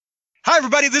Hi,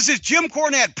 everybody. This is Jim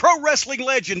Cornette, pro wrestling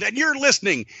legend, and you're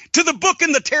listening to the Book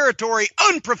in the Territory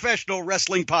Unprofessional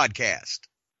Wrestling Podcast.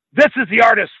 This is the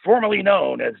artist formerly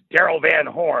known as Daryl Van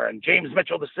Horn, James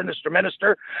Mitchell, the Sinister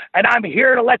Minister, and I'm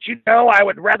here to let you know I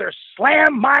would rather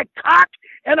slam my cock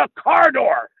in a car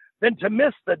door than to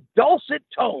miss the dulcet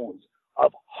tones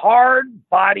of Hard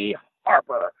Body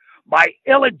Harper, my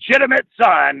illegitimate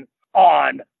son,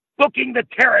 on Booking the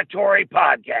Territory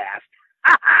podcast.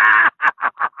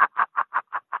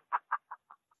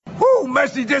 Woo,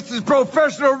 Messi, this is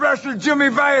professional wrestler Jimmy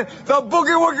Valiant, the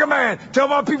Boogie Woogie Man. Tell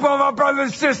my people and my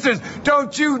brothers and sisters,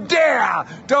 don't you dare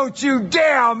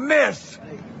miss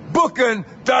Booking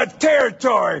the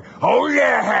Territory. Oh,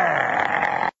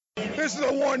 yeah. This is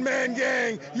a one-man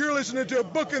gang. You're listening to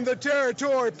Booking the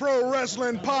Territory Pro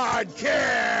Wrestling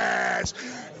Podcast.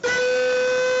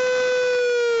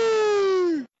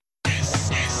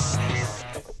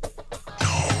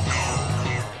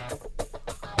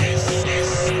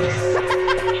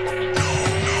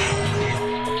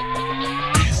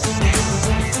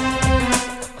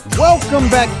 Welcome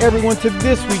back, everyone, to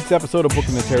this week's episode of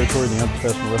Booking the Territory, the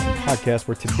Unprofessional Wrestling Podcast,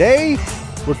 where today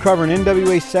we're covering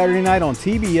NWA Saturday Night on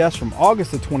TBS from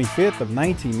August the 25th of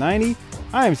 1990.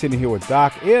 I am sitting here with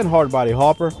Doc and Hardbody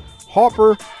Harper.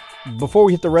 Harper, before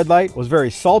we hit the red light, was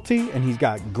very salty, and he's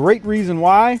got great reason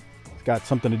why. It's got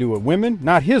something to do with women.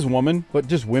 Not his woman, but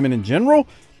just women in general.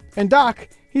 And Doc,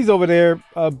 he's over there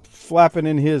flapping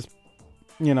in his,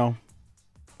 I don't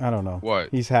know. What?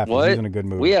 He's happy. What? He's in a good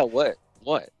mood. Yeah, what?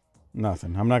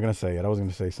 Nothing. I'm not going to say it. I was going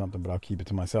to say something, but I'll keep it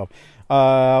to myself.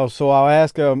 So I'll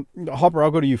ask, Harper,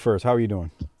 I'll go to you first. How are you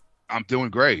doing? I'm doing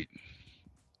great.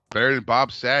 Better than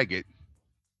Bob Saget.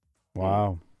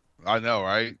 Wow. I know,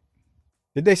 right?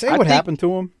 Did they say what happened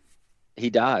to him? He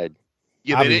died.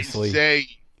 Yeah, Obviously. They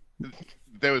didn't say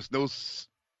there was no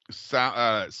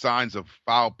signs of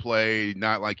foul play,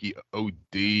 not like he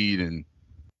OD'd, and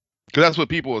because that's what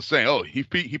people were saying. Oh, he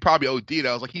probably OD'd.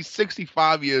 I was like, he's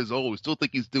 65 years old. We still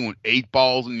think he's doing 8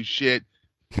 balls and shit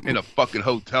in a fucking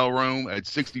hotel room at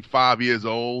 65 years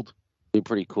old. It'd be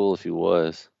pretty cool if he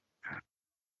was.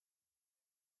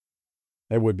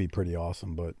 That would be pretty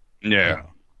awesome, but Yeah.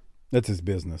 That's his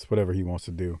business. Whatever he wants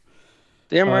to do.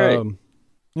 Damn right.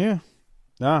 Yeah.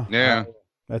 Nah. Yeah.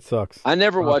 That sucks. I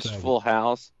never Bob watched Saget. Full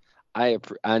House. I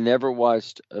never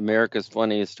watched America's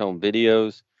Funniest Home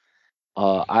Videos.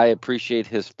 I appreciate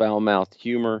his foul-mouthed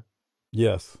humor.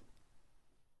 Yes.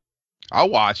 I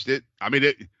watched it. I mean,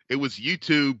 it was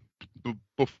YouTube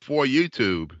before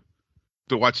YouTube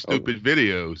to watch stupid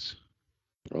videos.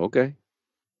 Okay.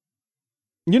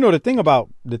 The thing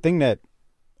about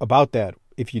that,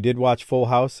 if you did watch Full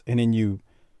House and then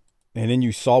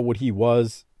you saw what he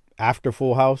was after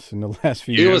Full House in the last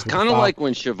few years. It was kind of like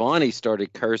when Shivani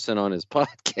started cursing on his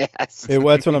podcast.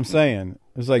 That's what I'm saying.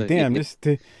 It's like, damn,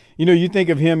 you think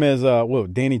of him as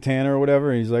Danny Tanner or whatever,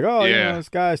 and he's like, this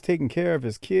guy's taking care of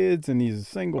his kids and he's a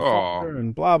single father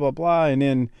and blah blah blah, and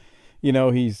then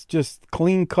he's just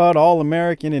clean cut, all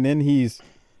American, and then he's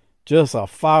just a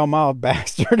foul-mouthed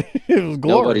bastard. It was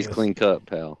glorious. Nobody's clean cut,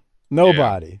 pal.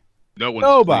 Nobody. Yeah.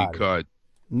 Nobody. Clean cut.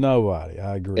 Nobody.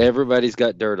 I agree. Everybody's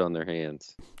got dirt on their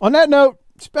hands. On that note,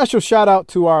 special shout out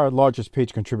to our largest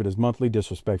page contributors monthly,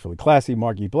 Disrespectfully Classy,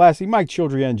 Marky Blassie, Mike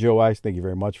Childry, and Joe Ice. Thank you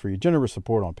very much for your generous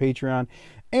support on Patreon.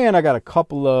 And I got a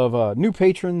couple of new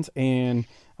patrons and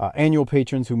annual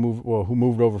patrons who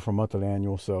moved over from monthly to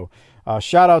annual. So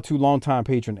shout out to longtime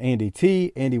patron Andy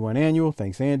T. Andy went annual.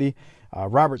 Thanks, Andy.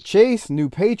 Robert Chase, new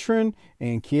patron,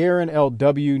 and Kieran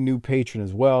LW, new patron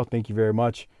as well. Thank you very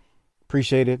much.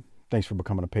 Appreciate it. Thanks for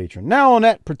becoming a patron. Now, on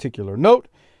that particular note,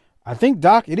 I think,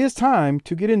 Doc, it is time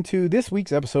to get into this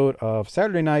week's episode of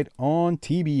Saturday Night on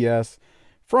TBS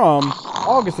from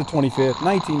August the 25th,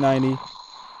 1990.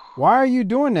 Why are you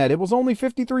doing that? It was only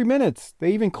 53 minutes.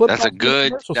 They even clipped. That's a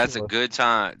good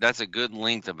time. That's a good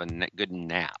length of a good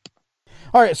nap.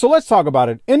 All right, so let's talk about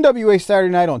it. NWA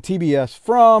Saturday Night on TBS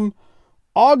from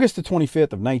August the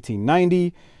 25th of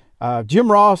 1990.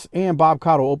 Jim Ross and Bob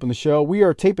Caudle open the show. We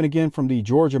are taping again from the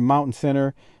Georgia Mountain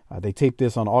Center. They taped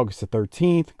this on August the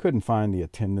 13th. Couldn't find the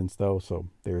attendance, though, so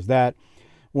there's that.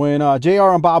 When JR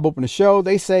and Bob open the show,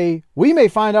 they say, we may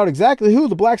find out exactly who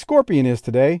the Black Scorpion is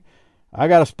today. I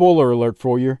got a spoiler alert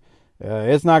for you.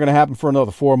 It's not going to happen for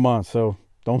another 4 months, so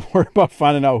don't worry about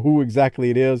finding out who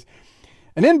exactly it is.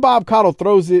 And then Bob Caudle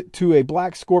throws it to a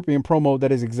Black Scorpion promo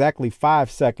that is exactly 5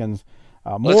 seconds.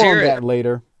 More on that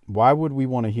later. Why would we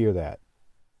want to hear that?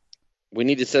 We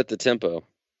need to set the tempo.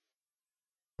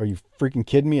 Are you freaking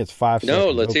kidding me? It's 5 seconds.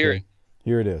 No, let's hear it.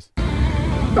 Here it is.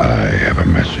 I have a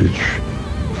message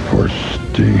for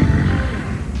Sting.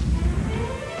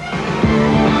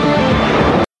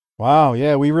 Wow,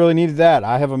 yeah, we really needed that.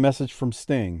 I have a message from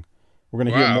Sting. We're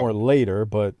going to hear Wow. more later,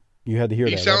 but you had to hear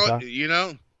He that, right, Doc?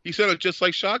 sounded, he sounded just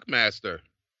like Shockmaster.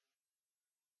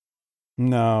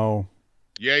 No.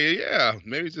 Yeah.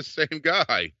 Maybe it's the same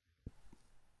guy.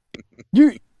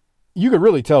 You could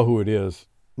really tell who it is,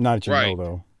 now that you Right. know,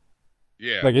 though.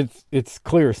 Yeah. Like, it's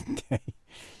clear as day.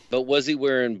 But was he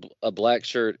wearing a black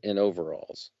shirt and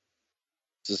overalls?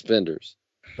 Suspenders.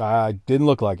 Didn't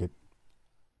look like it.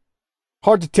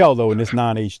 Hard to tell, though, in this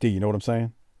non-HD. You know what I'm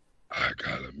saying? I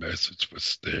got a message for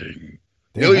Sting.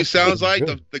 You know what he that's sounds pretty like?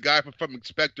 good. The guy from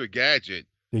Inspector Gadget.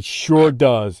 It sure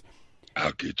does.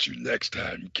 I'll get you next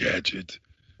time, Gadget.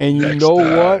 And you Next know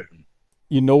time. what?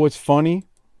 You know what's funny?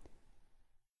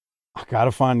 I got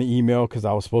to find the email because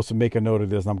I was supposed to make a note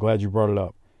of this, and I'm glad you brought it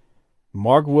up.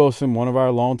 Mark Wilson, one of our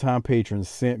longtime patrons,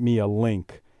 sent me a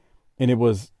link, and it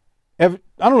was, I don't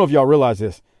know if y'all realize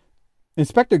this.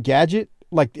 Inspector Gadget,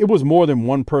 like, it was more than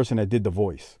one person that did the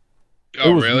voice.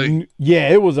 Oh, really? Yeah,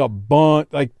 it was a bunch.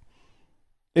 Like,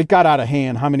 it got out of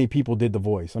hand how many people did the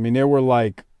voice. I mean, there were,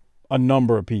 like, a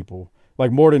number of people,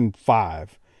 like more than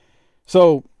 5.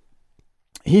 So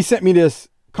he sent me this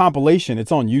compilation.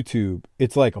 It's on YouTube.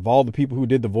 It's like of all the people who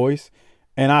did the voice.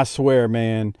 And I swear,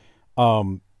 man,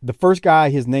 the first guy,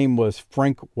 his name was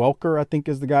Frank Welker, I think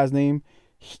is the guy's name.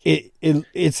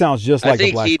 It sounds just like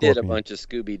the Black he Scorpion. did a bunch of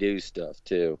Scooby-Doo stuff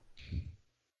too.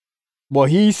 Well,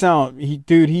 he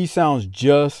sounds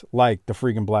just like the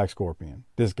freaking Black Scorpion.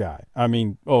 This guy. I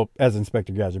mean, as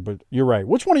Inspector Gadget, but you're right.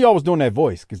 Which one of y'all was doing that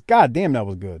voice? Because goddamn, that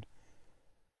was good.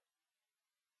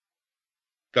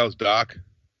 That was Doc.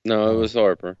 No, it was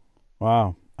Harper.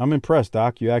 Wow, I'm impressed,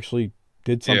 Doc. You actually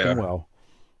did something well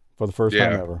for the first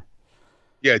time ever.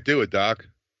 Yeah, do it, Doc.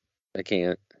 I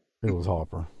can't. It was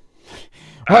Harper.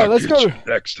 All right, let's go.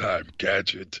 Next time,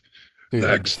 Gadget. Dude,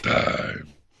 Next time.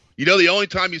 You know, the only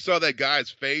time you saw that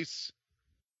guy's face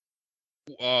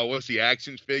was the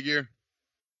action figure.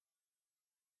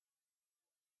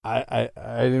 I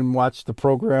didn't watch the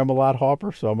program a lot,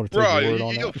 Harper, so I'm going to take your word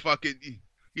on that.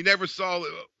 You never saw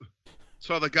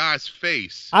the guy's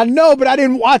face. I know, but I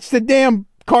didn't watch the damn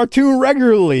cartoon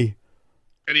regularly.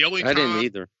 And the only I time didn't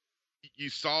either. you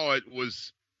saw it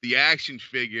was the action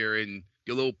figure and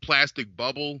your little plastic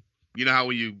bubble. You know how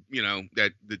when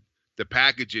that the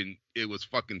packaging, it was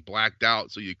fucking blacked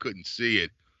out so you couldn't see it.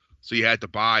 So you had to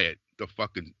buy it to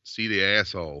fucking see the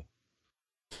asshole.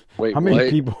 Wait, How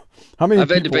many people? How many? I've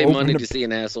had to people pay money opened to see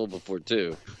an asshole before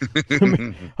too.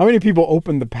 How many people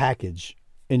opened the package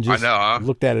and just I know, huh?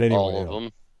 looked at it anyway? All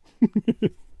of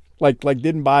them. like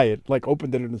didn't buy it, like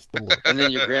opened it in the store. And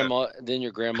then your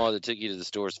grandma that took you to the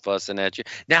store's fussing at you.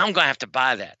 Now I'm gonna have to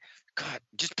buy that. God,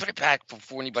 just put it back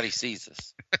before anybody sees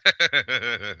us.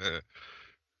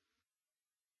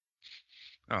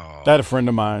 Oh. I had a friend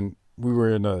of mine. We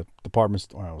were in a department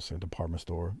store. I was saying department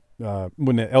store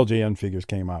when the LJN figures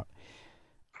came out,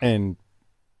 and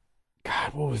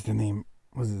God, what was the name?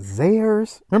 Was it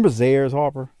Zayers? Remember Zayers,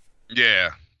 Harper?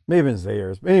 Yeah. May have been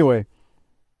Zayers. But anyway,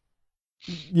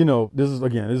 this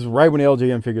is right when the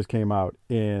LJN figures came out,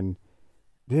 and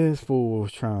this fool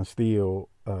was trying to steal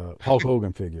Hulk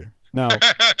Hogan figure. Now,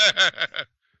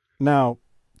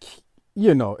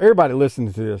 everybody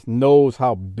listening to this knows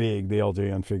how big the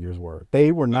LJN figures were.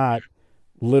 They were not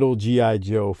little G.I.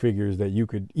 Joe figures that you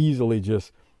could easily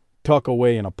just tuck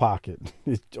away in a pocket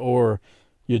or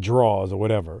your drawers or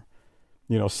whatever,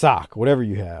 sock, whatever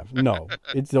you have. No,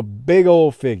 it's a big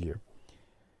old figure.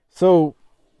 So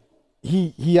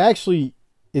he actually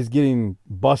is getting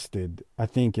busted, I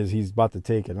think, as he's about to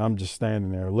take it. And I'm just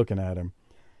standing there looking at him.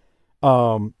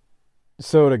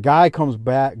 So the guy comes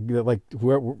back, like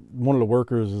one of the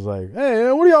workers is like,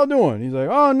 "Hey, what are y'all doing?" He's like,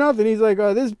 "Oh, nothing." He's like,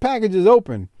 "This package is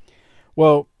open."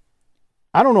 Well,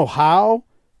 I don't know how,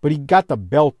 but he got the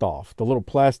belt off, the little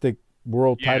plastic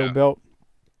world title belt.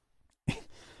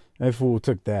 That fool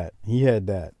took that. He had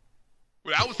that.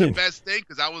 Well, that was the best thing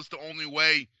because that was the only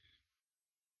way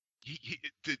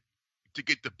to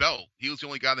get the belt. He was the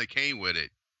only guy that came with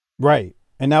it. Right.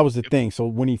 And that was the thing. So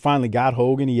when he finally got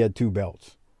Hogan, he had 2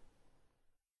 belts.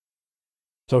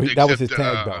 So that was his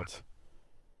tag belts.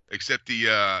 Except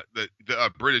the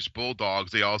British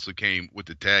Bulldogs, they also came with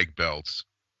the tag belts.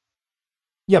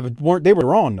 Yeah, but they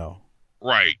were on though.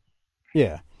 Right.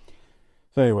 Yeah.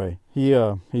 So anyway, he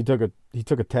took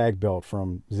a tag belt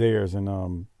from Zayers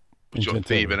and Put your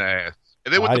thieving ass.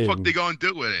 And then what the fuck they gonna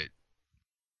do with it?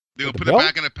 They gonna put it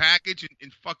back in a package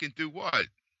and fucking do what?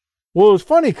 Well, it was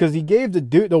funny because he gave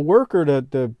the worker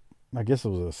the I guess it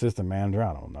was an assistant manager.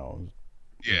 I don't know.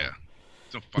 Yeah.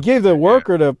 He gave the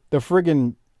worker the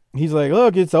friggin'. He's like,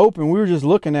 "Look, it's open. We were just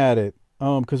looking at it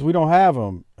because we don't have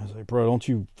them." I was like, bro, don't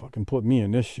you fucking put me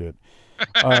in this shit.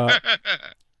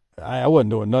 I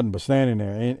wasn't doing nothing but standing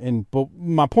there. But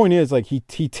my point is, like,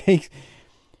 the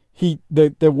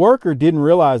worker didn't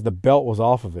realize the belt was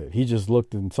off of it. He just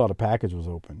looked and saw the package was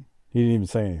open. He didn't even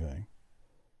say anything.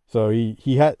 So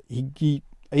he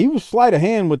was sleight of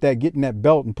hand with that, getting that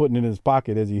belt and putting it in his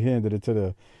pocket as he handed it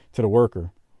to the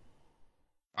worker.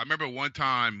 I remember one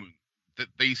time that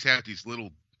they used to have these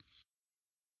little,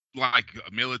 like,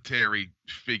 military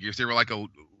figures. They were like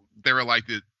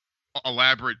the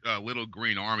elaborate little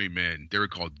green army men. They were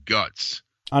called Guts.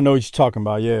 I know what you're talking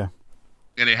about, yeah.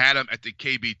 And they had them at the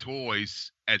KB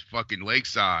Toys at fucking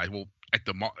Lakeside. Well,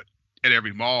 at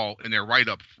every mall, and they're right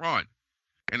up front.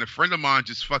 And a friend of mine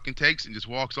just fucking takes it and just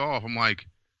walks off. I'm like,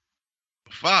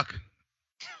 fuck.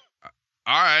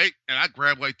 All right. And I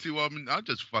grabbed like two of them and I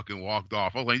just fucking walked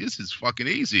off. I was like, this is fucking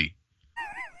easy.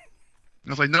 I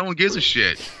was like, no one gives a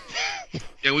shit.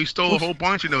 And we stole a whole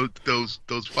bunch of those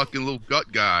fucking little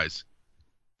gut guys.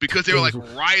 Because they were like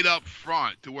right up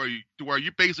front to where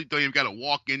you basically don't even got to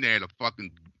walk in there to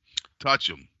fucking touch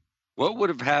them. What would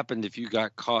have happened if you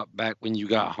got caught back when you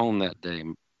got home that day,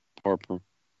 Harper?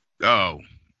 Oh,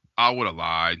 I would have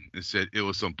lied and said it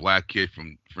was some black kid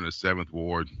from the 7th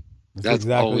Ward. That's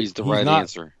exactly, always the right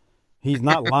answer. He's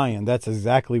not lying. That's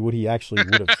exactly what he actually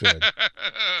would have said.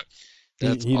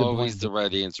 That's always the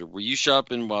right answer. Were you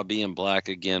shopping while being black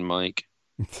again, Mike?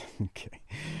 Okay.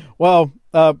 Well,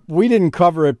 we didn't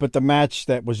cover it, but the match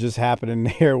that was just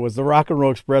happening there was the Rock and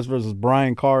Roll Express versus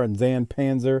Brian Carr and Zan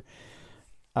Panzer.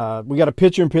 We got a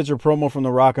picture-in-picture promo from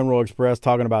the Rock and Roll Express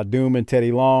talking about Doom and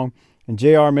Teddy Long. And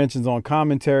JR mentions on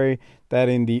commentary that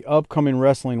in the upcoming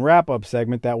wrestling wrap-up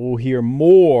segment that we'll hear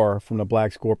more from the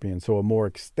Black Scorpion, so a more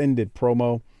extended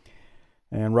promo.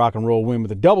 And Rock and Roll win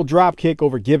with a double drop kick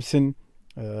over Gibson.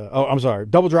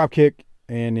 Double drop kick,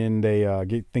 and then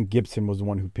they think Gibson was the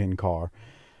one who pinned Carr.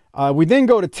 We then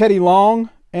go to Teddy Long,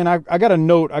 and I got a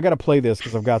note. I got to play this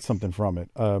because I've got something from it,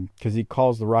 because he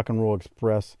calls the Rock and Roll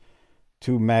Express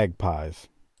two magpies.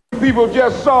 People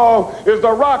just saw is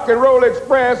the Rock and Roll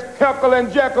Express, Heckle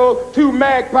and Jekyll, two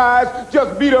magpies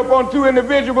just beat up on two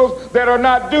individuals that are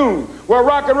not Doom. Well,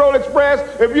 Rock and Roll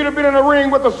Express, if you'd have been in the ring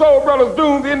with the Soul Brothers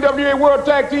Doom, the NWA World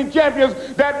Tag Team Champions,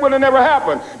 that would have never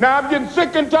happened. Now, I'm getting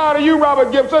sick and tired of you,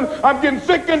 Robert Gibson. I'm getting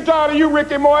sick and tired of you,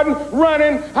 Ricky Morton,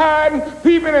 running, hiding,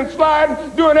 peeping and sliding,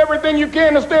 doing everything you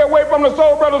can to stay away from the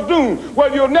Soul Brothers Doom.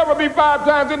 Well, you'll never be 5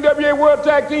 times NWA World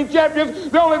Tag Team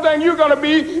Champions. The only thing you're going to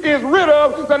be is rid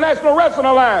of the National Wrestling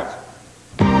Alliance.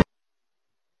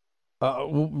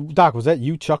 Doc, was that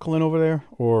you chuckling over there,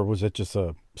 or was it just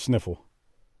a sniffle?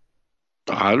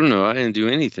 I don't know. I didn't do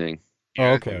anything.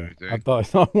 Oh, okay. I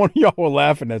thought one of y'all were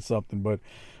laughing at something, but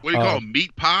what do you call them?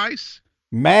 Meat pies?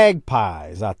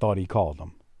 Magpies, I thought he called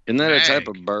them. Isn't that a type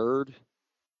of bird?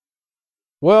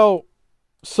 Well,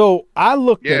 so I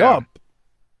looked it up,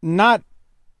 not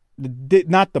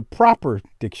the proper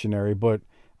dictionary, but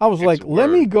I was like, let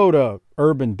me go to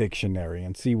Urban Dictionary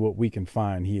and see what we can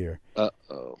find here.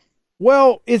 Uh-oh.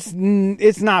 Well, it's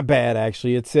not bad,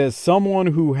 actually. It says someone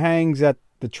who hangs at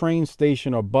the train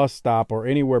station or bus stop or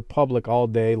anywhere public all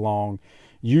day long,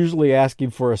 usually asking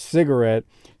for a cigarette,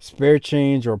 spare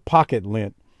change, or pocket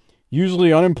lint,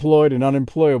 usually unemployed and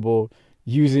unemployable,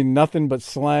 using nothing but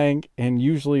slang and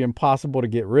usually impossible to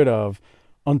get rid of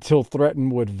until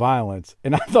threatened with violence.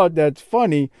 And I thought that's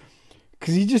funny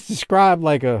because he just described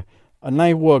like a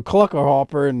night with a clucker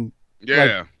hopper and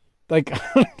like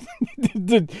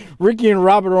Ricky and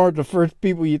Robert aren't the first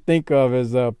people you think of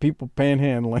as people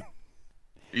panhandling.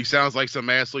 He sounds like some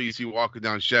asshole you see walking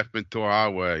down Chef Mentor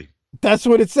Highway. That's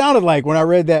what it sounded like when I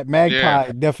read that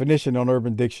magpie definition on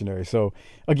Urban Dictionary. So,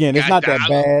 again, it's not that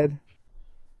bad.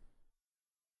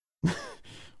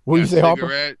 What do you say,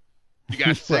 Harper? You got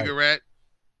a cigarette?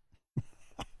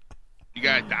 You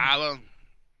got $1?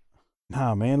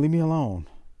 Nah, man, leave me alone.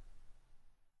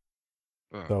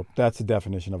 So that's the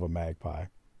definition of a magpie.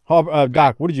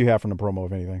 Doc, what did you have from the promo,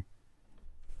 if anything?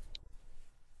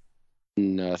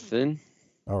 Nothing.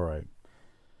 All right.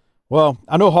 Well,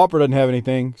 I know Harper doesn't have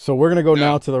anything, so we're going to go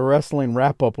now to the wrestling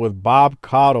wrap-up with Bob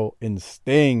Caudle and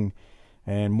Sting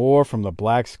and more from the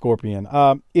Black Scorpion.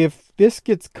 If this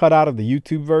gets cut out of the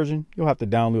YouTube version, you'll have to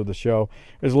download the show.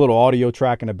 There's a little audio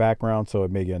track in the background, so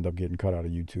it may end up getting cut out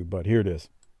of YouTube, but here it is.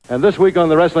 And this week on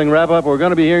the Wrestling Wrap-Up, we're going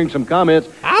to be hearing some comments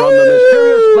from the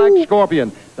mysterious Black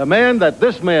Scorpion, the man that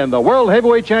the World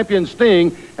Heavyweight Champion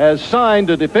Sting, has signed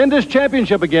to defend his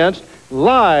championship against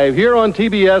live here on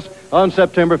TBS on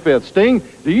September 5th. Sting,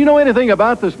 do you know anything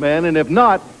about this man? And if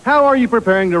not, how are you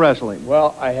preparing to wrestle him?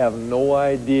 Well, I have no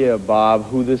idea, Bob,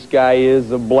 who this guy is,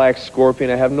 the Black Scorpion.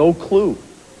 I have no clue.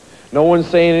 No one's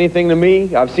saying anything to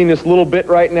me. I've seen this little bit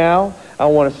right now. I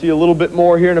want to see a little bit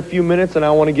more here in a few minutes, and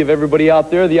I want to give everybody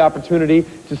out there the opportunity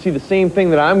to see the same thing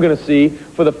that I'm going to see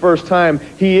for the first time.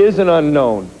 He is an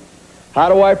unknown. How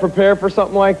do I prepare for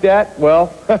something like that?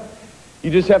 Well, you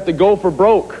just have to go for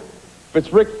broke. If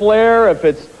it's Ric Flair, if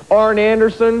it's Arn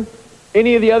Anderson,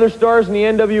 any of the other stars in the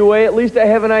NWA, at least I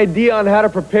have an idea on how to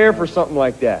prepare for something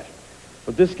like that.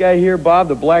 But this guy here, Bob,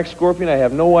 the Black Scorpion, I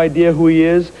have no idea who he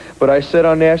is, but I said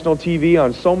on national TV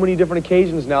on so many different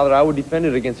occasions now that I would defend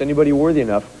it against anybody worthy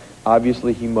enough.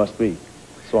 Obviously, he must be.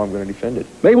 So I'm going to defend it.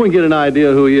 Maybe we can get an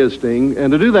idea who he is, Sting.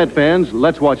 And to do that, fans,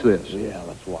 let's watch this. Yeah,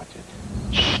 let's watch it.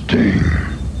 Sting,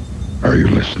 are you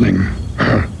listening?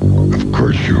 Of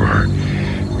course you are.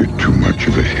 You're too much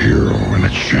of a hero and a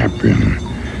champion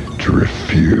to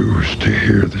refuse to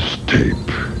hear this tape.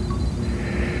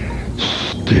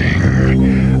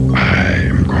 Sting, I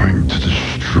am going to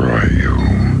destroy you.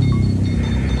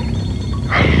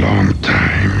 A long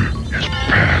time has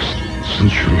passed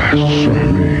since you last saw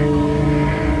me.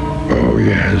 Oh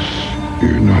yes,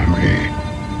 you know me,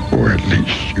 or at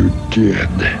least you did.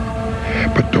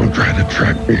 But don't try to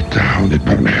track me down, it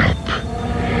won't help.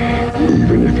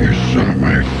 Even if you saw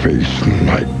my face in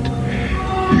light,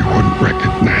 you wouldn't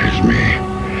recognize me.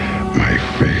 My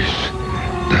face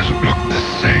doesn't look the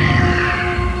same.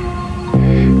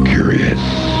 Curious?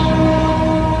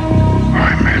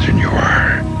 I imagine you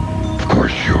are. Of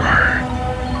course you are.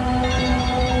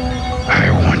 I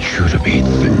want you to be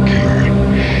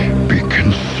thinking, be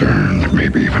concerned,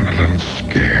 maybe even a little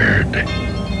scared.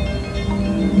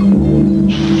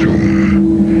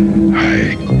 Soon, I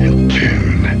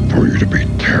intend for you to be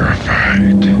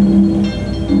terrified.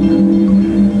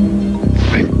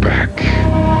 Think back.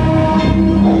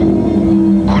 Who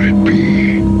could it be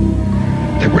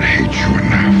that would hate you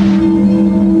enough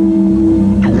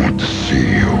to want to see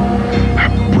you a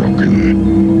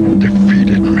broken,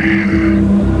 defeated man?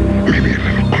 Maybe a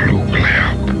little clue will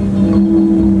help.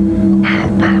 How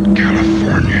about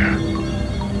California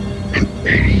in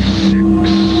 '86?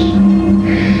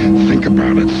 Think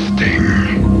about it, Sting.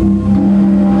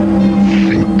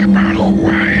 Think about who I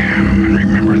am, and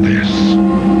remember this.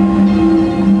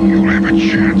 You'll have a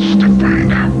chance to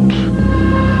find out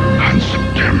on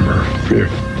September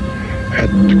 5th at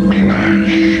the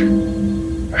Clash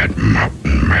at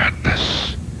Mountain Madness.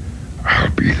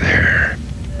 I'll be there,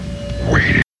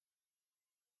 waiting.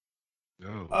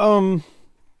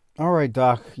 All right,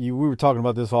 Doc. We were talking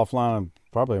about this offline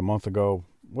probably a month ago.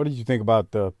 What did you think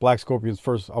about the Black Scorpion's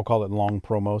first, I'll call it long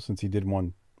promo, since he did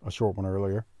a short one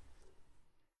earlier?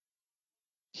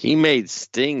 He made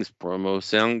Sting's promo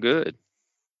sound good.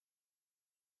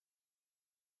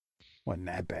 Wasn't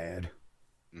that bad.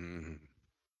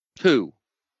 Who?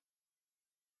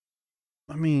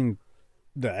 I mean,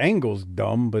 the angle's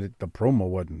dumb, but the promo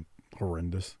wasn't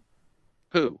horrendous.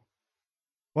 Who?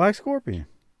 Black Scorpion.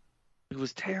 It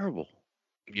was terrible.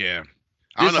 Yeah.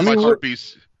 I don't know if I should be.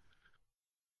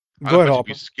 I don't know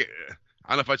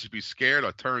if I should be scared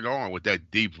or turned on with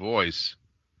that deep voice.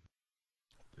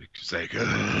 It's like,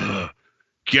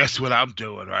 guess what I'm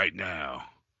doing right now?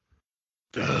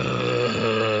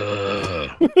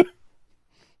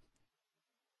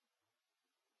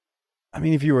 I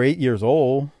mean, if you were 8 years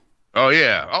old. Oh,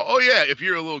 yeah. Oh, yeah. If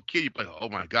you're a little kid, you're like, oh,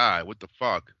 my God, what the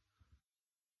fuck?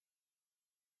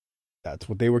 That's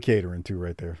what they were catering to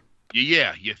right there.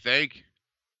 Yeah, you think?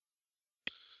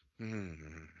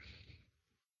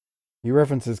 He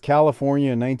references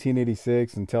California in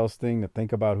 1986 and tells Sting to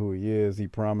think about who he is. He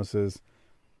promises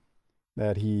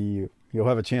that he'll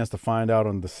have a chance to find out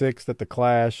on the 6th at the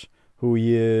Clash who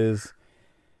he is.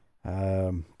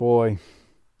 Boy.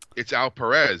 It's Al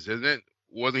Perez, isn't it?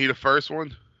 Wasn't he the first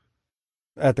one?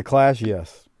 At the Clash,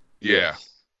 yes. Yeah.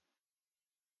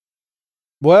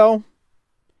 Well,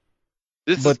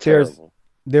 this is terrible.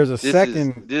 There's a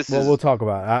second. We'll talk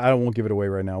about it. I won't give it away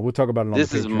right now. We'll talk about it on the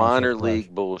Patreon. This is minor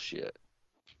league bullshit.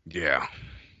 Yeah.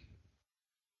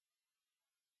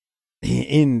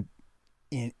 And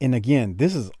again,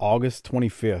 this is August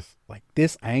 25th. Like,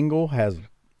 this angle has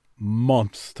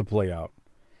months to play out.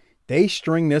 They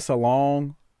string this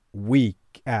along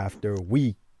week after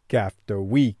week after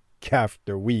week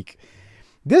after week.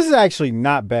 This is actually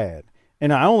not bad.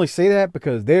 And I only say that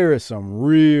because there is some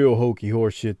real hokey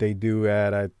horse shit they do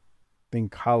at, I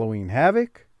think, Halloween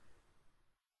Havoc.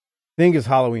 I think it's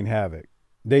Halloween Havoc.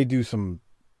 They do some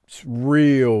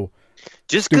real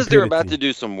Just because they're about to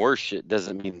do some worse shit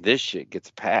doesn't mean this shit gets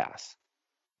a pass.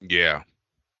 Yeah.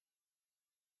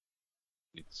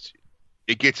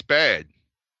 It gets bad.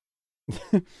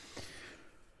 All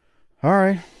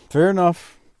right. Fair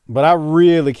enough. But I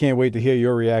really can't wait to hear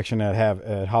your reaction at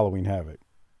Halloween Havoc.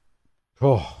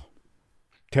 Oh,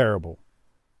 terrible.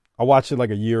 I watched it like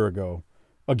a year ago.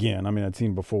 Again, I mean, I'd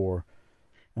seen it before.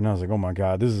 And I was like, oh, my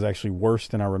God, this is actually worse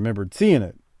than I remembered seeing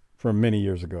it from many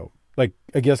years ago. Like,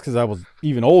 I guess because I was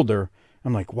even older.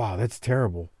 I'm like, wow, that's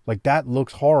terrible. Like, that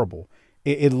looks horrible.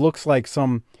 It looks like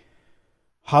some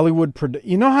Hollywood.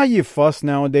 You know how you fuss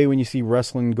nowadays when you see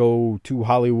wrestling go too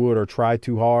Hollywood or try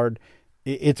too hard?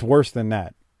 It's worse than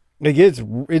that. Like, it's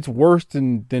worse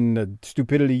than the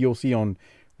stupidity you'll see on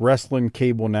wrestling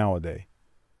cable nowadays.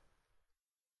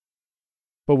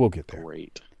 But we'll get there.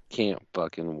 Great. Can't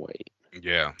fucking wait.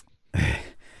 Yeah.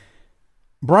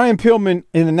 Brian Pillman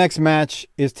in the next match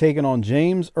is taking on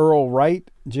James Earl Wright.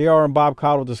 JR and Bob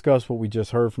Caudle discuss what we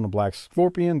just heard from the Black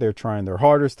Scorpion. They're trying their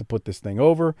hardest to put this thing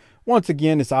over. Once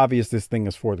again, it's obvious this thing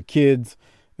is for the kids,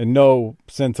 and no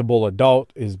sensible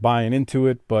adult is buying into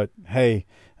it. But hey,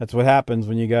 that's what happens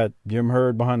when you got Jim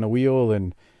Herd behind the wheel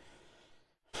and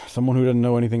someone who doesn't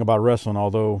know anything about wrestling,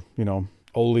 although, you know,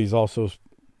 Ole's also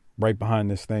right behind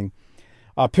this thing.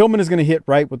 Pillman is going to hit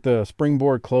Wright with the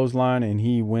springboard clothesline, and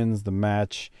he wins the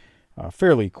match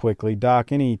fairly quickly.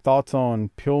 Doc, any thoughts on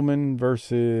Pillman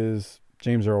versus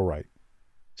James Earl Wright?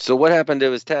 So what happened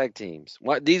to his tag teams?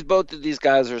 Both of these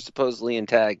guys are supposedly in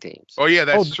tag teams. Oh, yeah,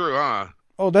 that's true, huh?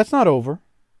 Oh, that's not over.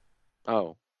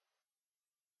 Oh.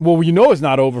 Well, you know it's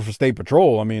not over for State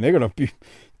Patrol. I mean, they're going to be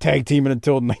tag teaming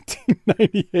until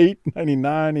 1998,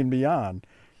 99, and beyond.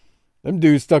 Them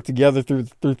dudes stuck together through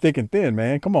thick and thin,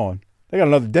 man. Come on. They got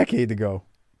another decade to go.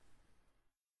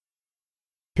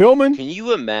 Pillman? Can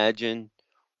you imagine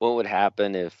what would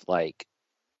happen if, like,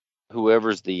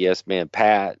 whoever's the yes man,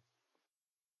 Pat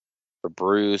or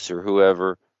Bruce or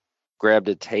whoever, grabbed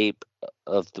a tape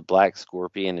of the Black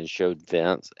Scorpion and showed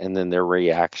Vince, and then their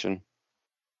reaction?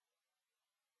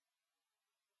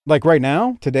 Like right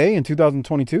now, today, in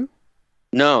 2022?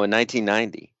 No, in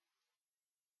 1990.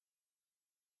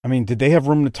 I mean, did they have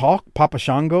room to talk? Papa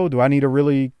Shango? Do I need to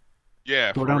really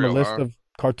go down the list of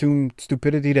cartoon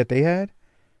stupidity that they had?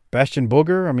 Bastion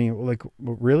Booger? I mean, like,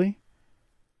 really?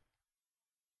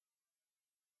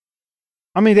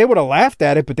 I mean, they would have laughed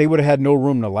at it, but they would have had no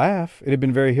room to laugh. It'd have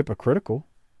been very hypocritical.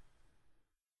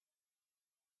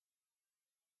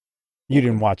 You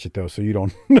didn't watch it, though, so you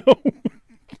don't know.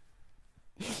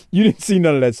 You didn't see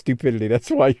none of that stupidity. That's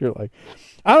why you're like,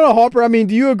 I don't know, Harper. I mean,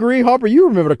 do you agree, Harper? You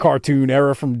remember the cartoon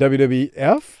era from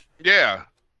WWF? Yeah.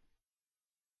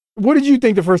 What did you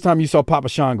think the first time you saw Papa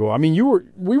Shango? I mean,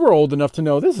 we were old enough to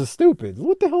know this is stupid.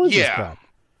 What the hell is this crap?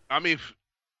 I mean,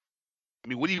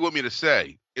 what do you want me to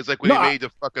say? It's like when they made the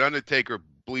fucking Undertaker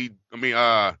bleed. I mean,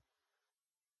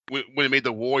 when they made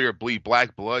the Warrior bleed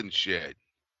black blood and shit.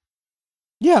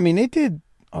 Yeah, I mean, they did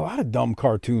a lot of dumb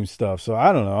cartoon stuff. So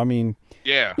I don't know. I mean,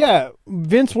 yeah.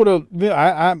 Vince would have.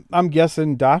 I'm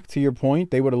guessing, Doc, to your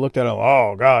point, they would have looked at him.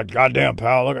 Oh God, goddamn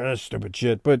pal, look at this stupid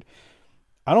shit. But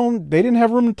they didn't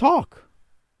have room to talk.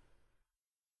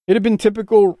 It'd have been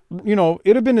typical,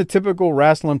 it'd have been a typical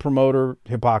wrestling promoter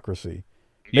hypocrisy.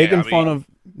 Making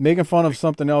fun of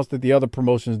something else that the other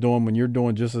promotion's doing when you're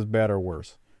doing just as bad or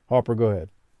worse. Harper, go ahead.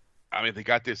 I mean, they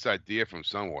got this idea from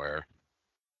somewhere.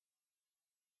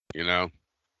 Yeah.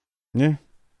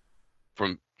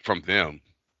 From them.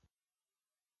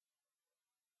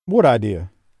 What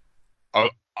idea?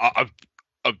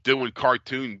 Of doing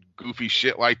cartoon goofy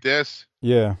shit like this.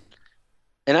 Yeah.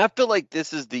 And I feel like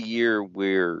this is the year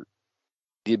where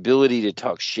the ability to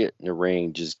talk shit in the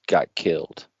ring just got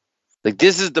killed. Like,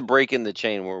 this is the break in the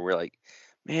chain where we're like,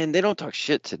 man, they don't talk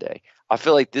shit today. I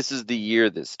feel like this is the year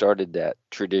that started that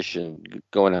tradition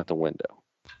going out the window.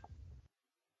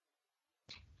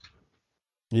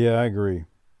 Yeah, I agree.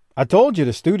 I told you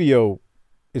the studio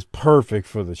is perfect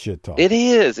for the shit talk. It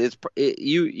is.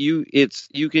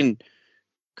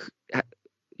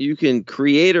 You can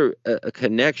create a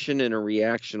connection and a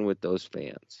reaction with those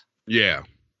fans. Yeah.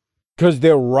 Because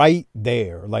they're right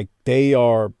there. Like, they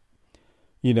are,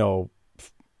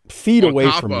 feet away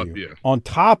from you. On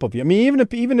top of you. I mean,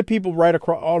 even the people right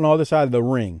across on the other side of the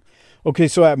ring. Okay,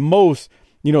 so at most,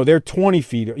 they're 20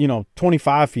 feet,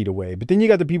 25 feet away. But then you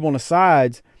got the people on the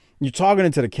sides. You're talking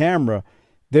into the camera.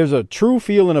 There's a true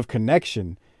feeling of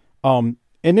connection. And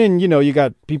then, you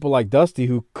got people like Dusty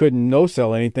who couldn't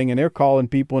no-sell anything, and they're calling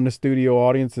people in the studio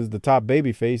audience as the top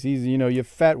babyface. He's, you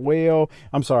fat whale.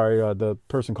 I'm sorry, the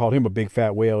person called him a big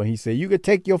fat whale, and he said, you could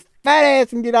take your fat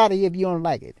ass and get out of here if you don't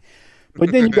like it.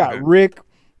 But then you got Rick,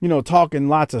 talking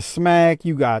lots of smack.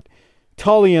 You got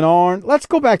Tully and Arn. Let's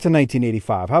go back to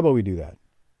 1985. How about we do that?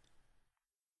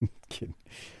 Kidding.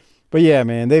 But yeah,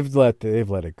 man, they've let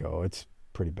it go. It's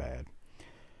pretty bad.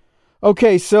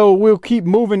 Okay, so we'll keep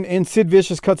moving, and Sid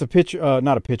Vicious cuts a picture,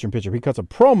 not a picture-in-picture. He cuts a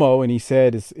promo, and he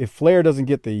said if Flair doesn't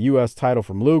get the U.S. title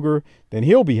from Luger, then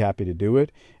he'll be happy to do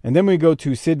it. And then we go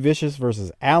to Sid Vicious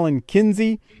versus Alan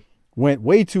Kinsey. Went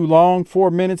way too long,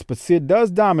 4 minutes, but Sid does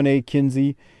dominate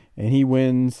Kinsey, and he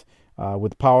wins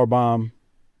with the powerbomb.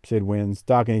 Sid wins.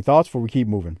 Doc, any thoughts before we keep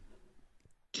moving?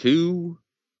 Too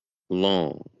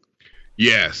long.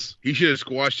 Yes, he should have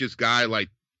squashed this guy like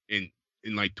in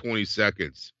like 20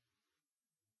 seconds.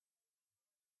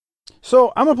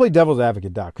 So I'm going to play devil's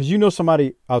advocate, Doc, because you know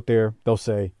somebody out there, they'll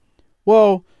say,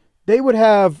 well, they would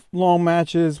have long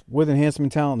matches with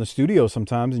enhancement talent in the studio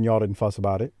sometimes, and y'all didn't fuss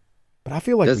about it. But I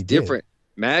feel like that's different.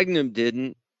 Magnum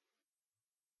didn't.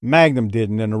 Magnum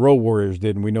didn't, and the Road Warriors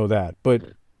didn't. We know that. But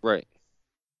right.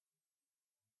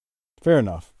 Fair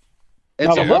enough. And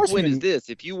now, so my point is this.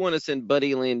 If you want to send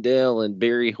Buddy Landell and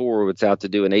Barry Horowitz out to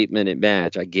do an 8-minute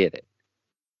match, I get it.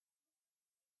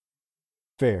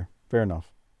 Fair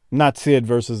enough. Not Sid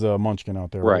versus Munchkin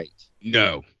out there. Right.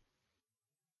 No.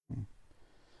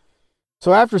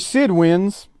 So after Sid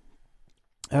wins,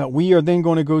 we are then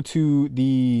going to go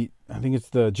to I think it's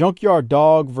the Junkyard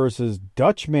Dog versus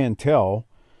Dutch Mantel.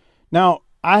 Now,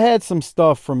 I had some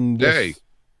stuff from this.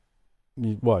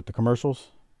 Hey. What, the commercials?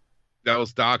 That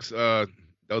was Doc's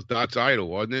idol,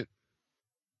 wasn't it?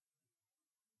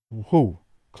 Who?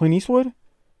 Clint Eastwood?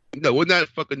 No, wasn't that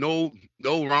fucking Noel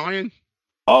Ryan?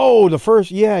 Oh, the first,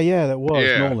 yeah, that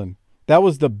was Nolan. That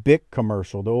was the Bic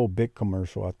commercial, the old Bic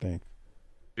commercial, I think.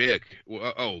 Bic?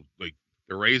 Like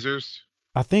the razors?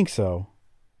 I think so.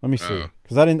 Let me see,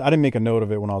 because I didn't make a note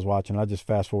of it when I was watching. I just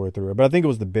fast forward through it, but I think it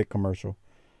was the Bic commercial.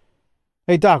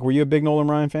 Hey Doc, were you a big Nolan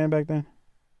Ryan fan back then?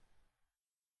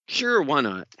 Sure, why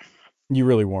not? You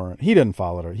really weren't. He didn't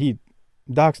follow her.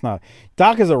 Doc's not.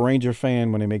 Doc is a Ranger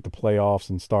fan when they make the playoffs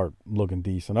and start looking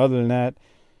decent. Other than that,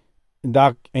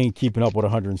 Doc ain't keeping up with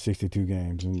 162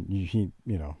 games, and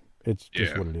it's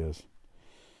just what it is.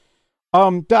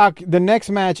 Doc, the next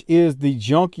match is the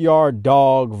Junkyard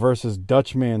Dog versus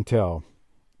Dutch Mantel.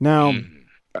 Now,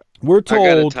 we're told.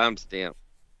 I got a timestamp.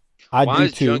 Why do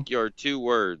is too. Junkyard 2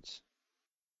 words?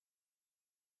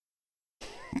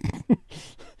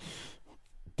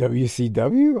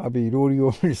 WCW? I mean, what do you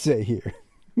want me to say here?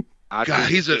 God,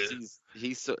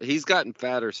 he's gotten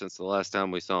fatter since the last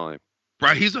time we saw him.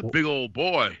 Right, he's a big old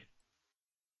boy.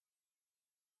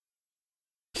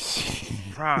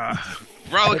 Bro,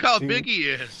 look how big he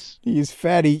is. He's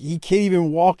fat. He can't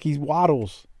even walk. He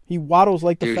waddles. He waddles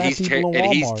like the fat people in Walmart.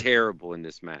 And he's terrible in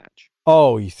this match.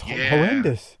 Oh, he's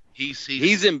horrendous.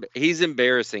 He's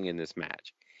embarrassing in this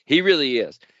match. He really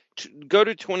is. Go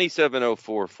to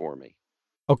 2704 for me.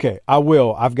 Okay, I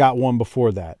will. I've got one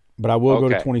before that, but I will go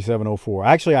to 2704.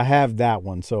 Actually, I have that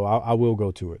one, so I will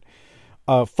go to it.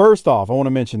 First off, I want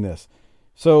to mention this.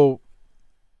 So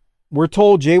we're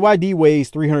told JYD weighs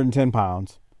 310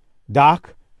 pounds.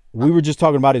 Doc, we were just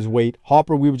talking about his weight.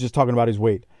 Harper, we were just talking about his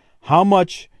weight. How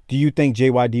much do you think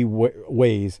JYD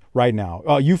weighs right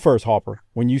now? You first, Harper,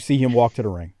 when you see him walk to the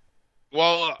ring.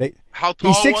 Well, how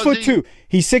tall he's 6'2".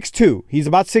 He's 6'2". He's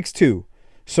about 6'2".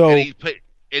 So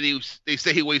they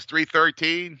say he weighs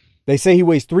 313. They say he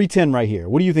weighs 310 right here.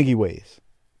 What do you think he weighs?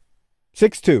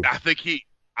 6'2". I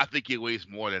think he weighs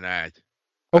more than that.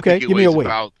 Okay, give me a weight.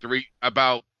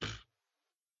 About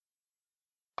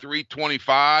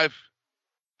 325,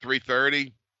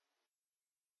 330.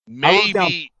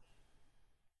 Maybe.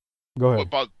 Go ahead.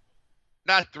 About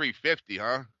not 350,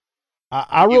 huh?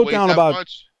 I wrote down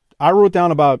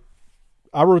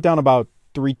about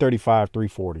 335,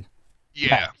 340. Yeah.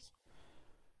 Max.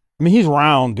 I mean, he's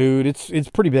round, dude. It's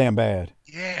pretty damn bad.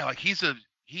 Yeah, like he's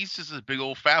just a big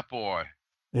old fat boy.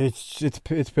 It's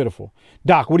pitiful.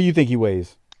 Doc, what do you think he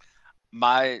weighs?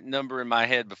 My number in my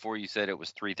head before you said it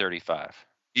was 335.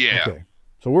 Yeah. Okay.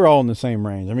 So we're all in the same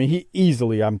range. I mean,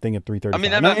 I'm thinking 335. I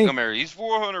mean, that doesn't come here. He's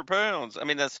 400 pounds. I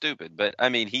mean, that's stupid, but I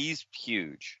mean, he's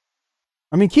huge.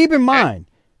 I mean, keep in mind.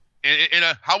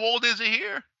 And how old is he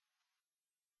here?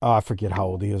 Oh, I forget how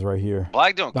old he is right here.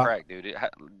 Black don't crack, dude.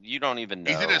 You don't even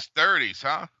know. He's in his 30s,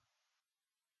 huh?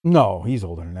 No, he's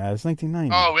older than that. It's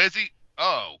 1990. Oh, is he?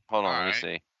 Oh. Hold on, let me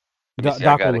see. Doc I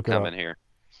got will it look coming up. here.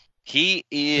 He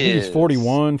is. He's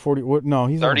 41, 40. What? No,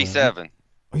 he's 37.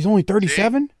 He's only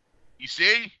 37? You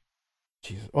see?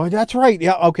 Jesus. Oh, that's right.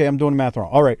 Yeah, okay, I'm doing the math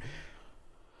wrong. All right.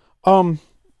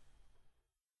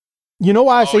 You know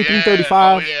why I say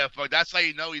 335? Oh yeah, that's how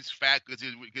you know he's fat because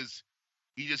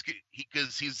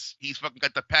he's fucking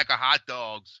got the pack of hot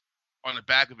dogs on the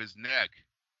back of his neck.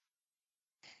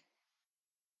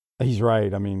 He's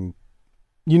right. I mean,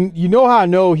 you know how I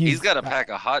know he's got a pack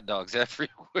of hot dogs everywhere.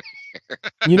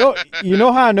 you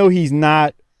know how I know he's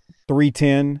not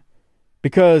 310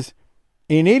 because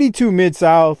in 82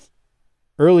 Mid-South,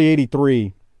 early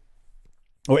 83,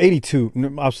 or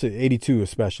 82, I'll say 82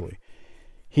 especially,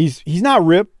 he's not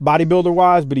ripped bodybuilder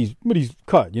wise, but he's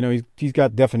cut. You know, he's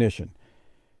got definition.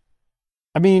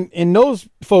 I mean, in those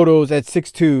photos at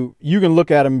 6'2", you can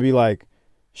look at him and be like,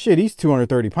 shit, he's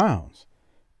 230 pounds.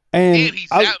 And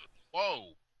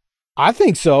whoa. I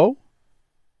think so.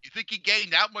 You think he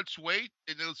gained that much weight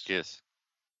in those? Yes.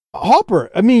 Harper,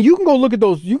 I mean, you can go look at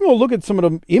those. You can go look at some of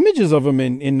the images of him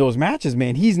in those matches,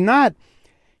 man. He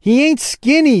ain't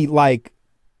skinny like,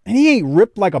 and he ain't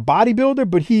ripped like a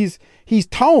bodybuilder, but he's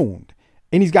toned.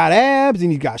 And he's got abs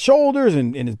and he's got shoulders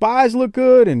and his thighs look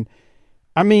good. And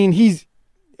I mean, he's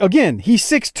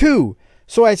 6'2".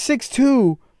 So at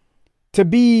 6'2", to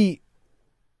be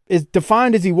as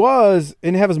defined as he was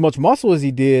and have as much muscle as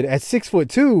he did at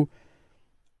 6'2",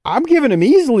 I'm giving him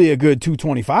easily a good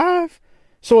 225.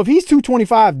 So if he's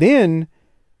 225, then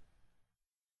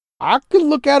I could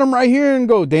look at him right here and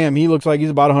go, damn, he looks like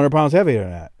he's about 100 pounds heavier than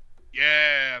that.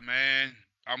 Yeah, man.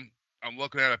 I'm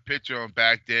looking at a picture of him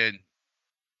back then.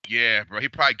 Yeah, bro. He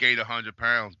probably gained 100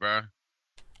 pounds, bro.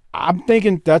 I'm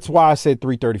thinking that's why I said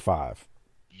 335.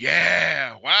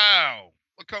 Yeah, wow.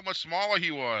 Look how much smaller he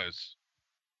was.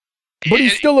 But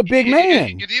he's still a big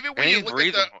man. And even when you look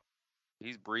at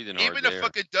he's breathing hard even there. the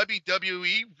fucking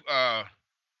WWE,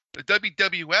 the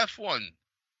WWF one,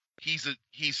 he's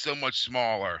so much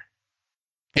smaller.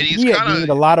 And he's he had gained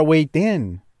a lot of weight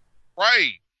then.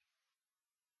 Right.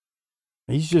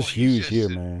 He's just huge here,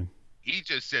 man. He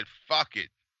just said, "Fuck it,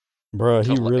 bro."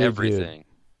 He really everything.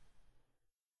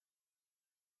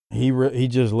 Did. He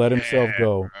just let himself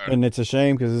go, bro. And it's a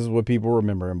shame because this is what people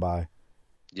remember him by.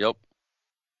 Yep.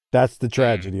 That's the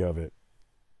tragedy of it.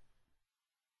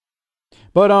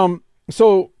 But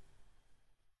so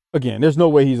again, there's no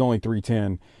way he's only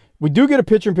 310. We do get a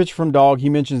picture-in-picture from Dog. He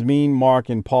mentions Mean, Mark,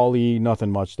 and Paulie.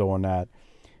 Nothing much though on that.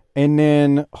 And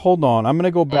then, hold on, I'm going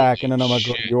to go back and then I'm going to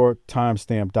go to your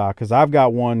timestamp, Doc, because I've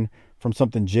got one from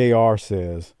something JR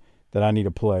says that I need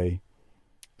to play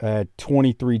at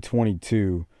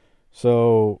 23:22.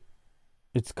 So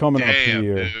it's coming up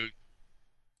here. Dude.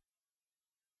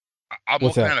 I'm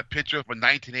looking at a picture of a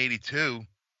 1982.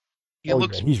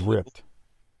 He's ripped.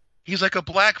 He's like a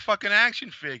black fucking action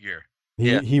figure.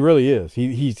 He really is.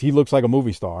 He looks like a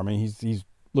movie star. I mean, he's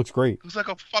looks great. Looks like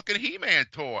a fucking He-Man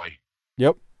toy.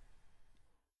 Yep.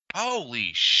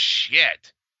 Holy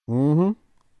shit. Mm-hmm.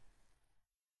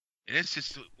 And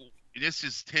this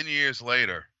is 10 years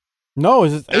later. No,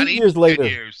 it's 8 years later.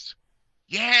 10 years.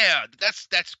 Yeah,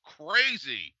 that's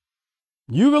crazy.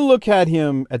 You can look at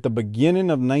him at the beginning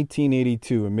of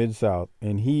 1982 in Mid-South,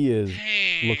 and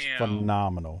looks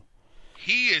phenomenal.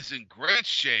 He is in great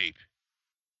shape.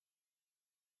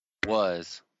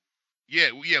 Was.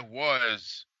 Yeah,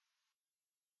 was.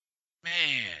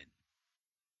 Man.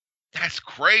 That's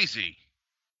crazy.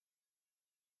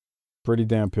 Pretty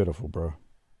damn pitiful, bro.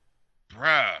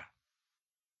 Bruh.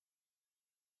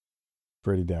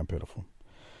 Pretty damn pitiful.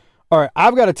 All right,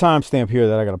 I've got a timestamp here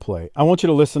that I got to play. I want you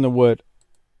to listen to what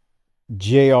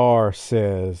JR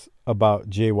says about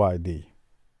JYD.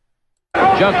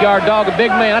 Junkyard Dog, a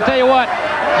big man. I tell you what,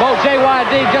 Bo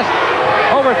JYD just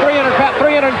over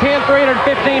 310,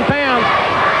 315 pounds.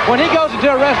 When he goes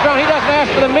into a restaurant, he doesn't ask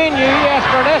for the menu, he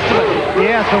asks for an estimate.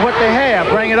 Yeah, so what they have,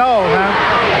 bring it all, huh?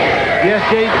 Yes,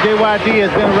 JYD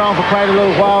has been around for quite a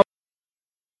little while.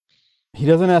 He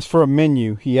doesn't ask for a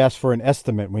menu, he asks for an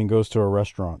estimate when he goes to a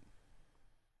restaurant.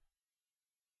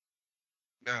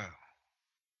 Yeah.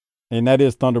 And that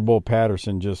is Thunderbolt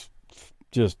Patterson just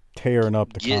tearing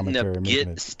up the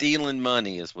commentary. Stealing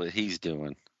money is what he's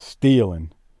doing.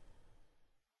 Stealing.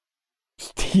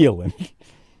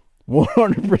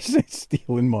 100%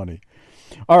 stealing money.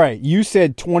 All right, you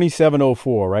said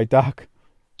 27:04, right, Doc?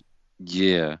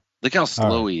 Yeah. Look how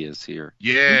slow he is here.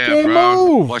 Yeah, he can't bro.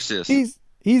 move. Watch this.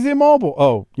 He's immobile.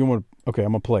 Oh, you want? Okay,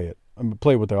 I'm gonna play it. I'm gonna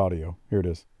play it with the audio. Here it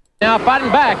is. Now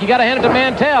fighting back, you got to hand it to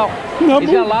Mantell. He's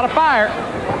got a lot of fire.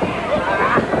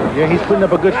 Yeah, he's putting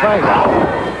up a good fight.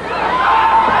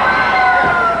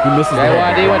 He misses.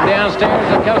 JYD went downstairs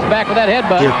and comes back with that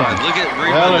headbutt. Look at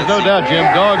Well, there's no doubt Jim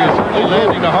Dog is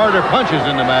landing the harder punches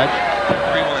in the match.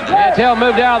 Mantell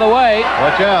moved out of the way.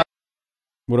 Watch out.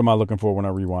 What am I looking for when I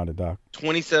rewind it, Doc?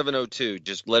 27:02.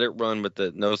 Just let it run with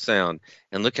the no sound.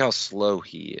 And look how slow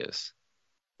he is.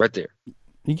 Right there.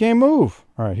 He can't move.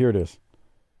 All right, here it is.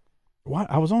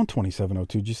 What? I was on 27:02.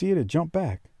 Did you see it? It jumped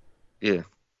back. Yeah.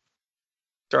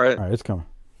 All right. All right, it's coming.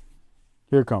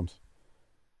 Here it comes.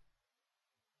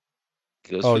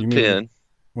 Goes for the pin.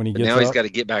 When he but gets now up? he's got to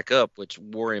get back up, which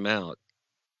wore him out.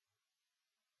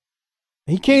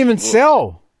 He can't even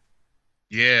sell.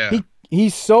 Yeah.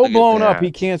 He's so Look at blown up that.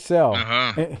 he can't sell.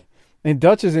 Uh-huh. And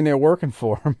Dutch is in there working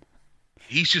for him.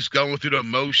 He's just going through the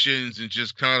motions and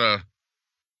just kind of,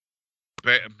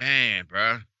 man,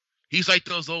 bro. He's like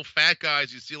those old fat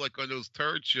guys you see like on those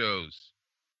turd shows.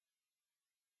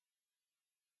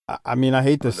 I mean, I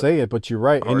hate to say it, but you're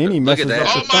right. And then he Look at messes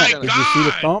that. up the Oh, my thump. Did you see the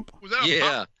God! thump? Was that a Yeah.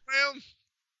 pop slam?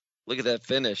 Look at that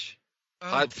finish. Oh.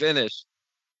 Hot finish.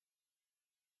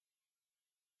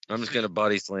 I'm just gonna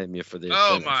body slam you for this.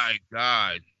 Oh finish. my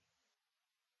God.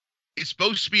 It's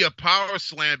supposed to be a power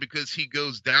slam because he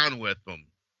goes down with them.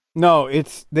 No,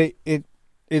 it's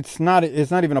not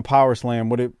even a power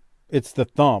slam. It's the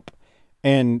thump.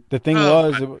 And the thing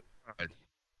Oh, was, my God.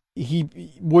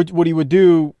 what he would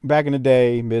do back in the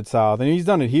day, Mid-South, and he's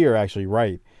done it here actually,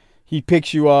 right? He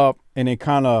picks you up and it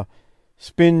kind of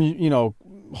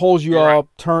holds you up,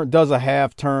 does a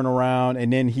half turn around,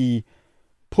 and then he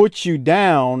puts you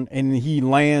down and he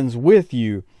lands with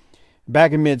you.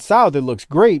 Back in Mid-South, it looks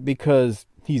great because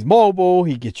he's mobile,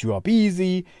 he gets you up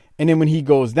easy, and then when he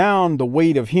goes down, the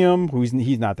weight of him,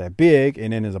 he's not that big,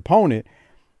 and then his opponent,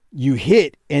 you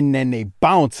hit and then they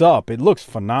bounce up. It looks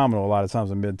phenomenal a lot of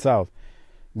times in Mid-South.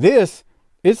 This,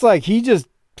 it's like he just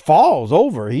falls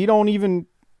over. He don't even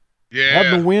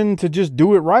have the wind to just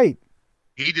do it right.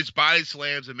 He just body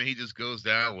slams him and he just goes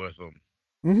down with him.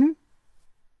 Mm-hmm.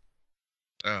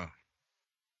 Oh.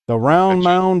 The round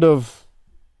mound of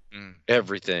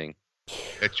everything.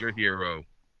 That's your hero.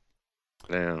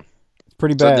 Yeah.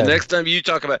 Pretty So bad. the next time that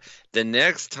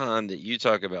you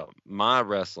talk about my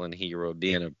wrestling hero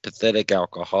being a pathetic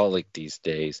alcoholic these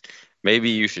days, maybe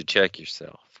you should check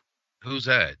yourself. Who's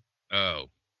that? Oh.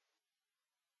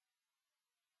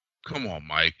 Come on,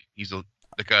 Mike. The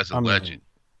guy's a legend.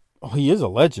 He is a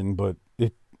legend, but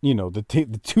the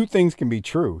two things can be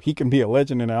true. He can be a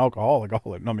legend and an alcoholic.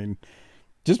 I mean,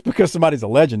 just because somebody's a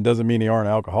legend doesn't mean they aren't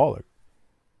an alcoholic.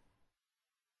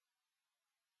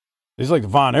 It's like the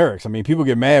Von Erichs. I mean, people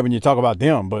get mad when you talk about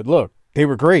them, but look, they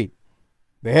were great.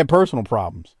 They had personal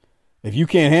problems. If you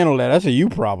can't handle that, that's a you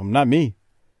problem, not me.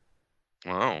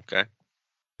 Oh, okay.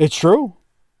 It's true.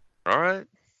 All right.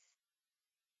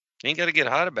 Ain't got to get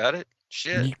hot about it.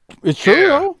 Shit. It's true,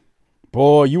 though.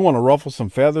 Boy, you want to ruffle some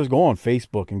feathers? Go on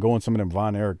Facebook and go in some of them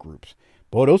Von Erich groups.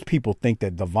 Boy, those people think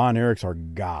that the Von Erichs are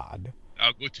God.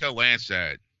 I'll go tell Lance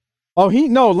that. Oh,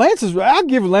 I'll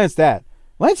give Lance that.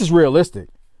 Lance is realistic.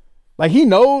 Like, he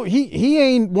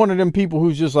ain't one of them people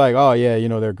who's just like, oh, yeah,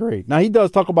 they're great. Now, he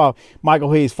does talk about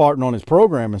Michael Hayes farting on his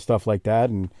program and stuff like that.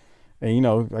 And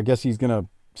I guess he's going to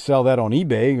sell that on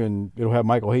eBay and it'll have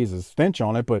Michael Hayes' stench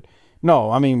on it. But no,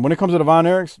 I mean, when it comes to the Von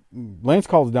Erichs, Lance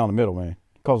calls it down the middle, man.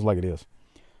 He calls it like it is.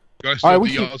 You guys still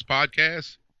do y'all's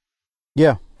podcast?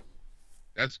 Yeah.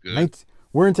 That's good.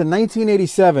 We're into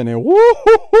 1987 and woo!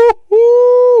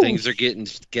 Things are getting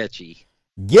sketchy.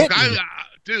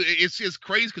 Dude, it's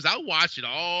crazy because I watched it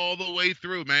all the way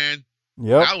through, man.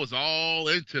 Yep. I was all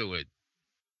into it.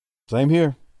 Same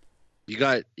here.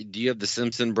 Do you have the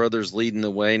Simpson brothers leading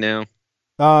the way now?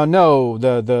 No,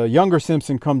 the younger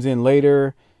Simpson comes in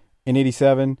later in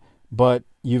 87, but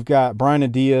you've got Brian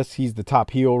Diaz. He's the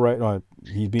top heel, right?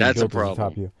 He's being That's a built as the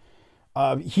top problem.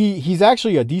 heel. He's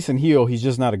actually a decent heel. He's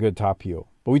just not a good top heel.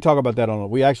 But we talk about that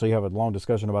we actually have a long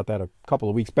discussion about that a couple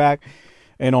of weeks back.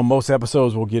 And on most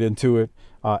episodes, we'll get into it.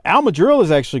 Al Madrill is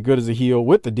actually good as a heel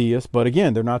with the Diaz, but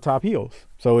again, they're not top heels.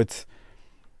 So it's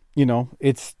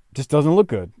just doesn't look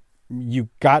good. You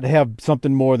got to have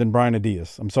something more than Brian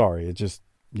Diaz. I'm sorry. It just,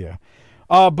 yeah.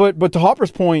 But to Harper's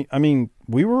point, I mean,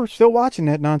 we were still watching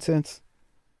that nonsense.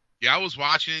 Yeah, I was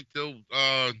watching it till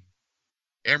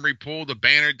Emery pulled the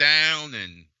banner down,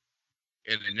 and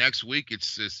the next week it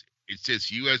says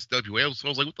USWA. So I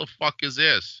was like, what the fuck is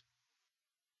this?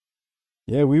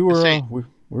 Yeah, we were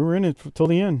we were in it till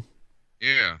the end.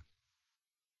 Yeah.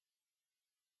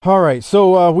 All right,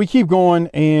 so we keep going,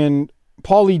 and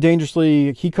Paulie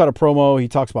Dangerously, he cut a promo. He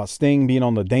talks about Sting being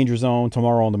on the Danger Zone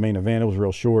tomorrow on the main event. It was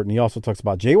real short, and he also talks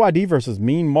about JYD versus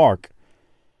Mean Mark.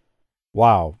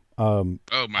 Wow. Oh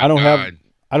my I don't God.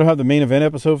 have the main event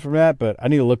episode from that, but I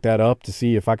need to look that up to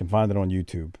see if I can find it on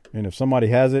YouTube. And if somebody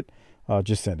has it,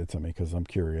 just send it to me because I'm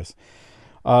curious.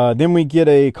 Then we get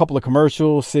a couple of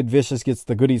commercials. Sid Vicious gets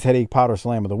the Goodies Headache Powder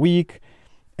Slam of the week.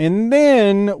 And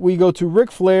then we go to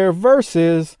Ric Flair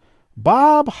versus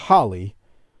Bob Holly.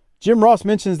 Jim Ross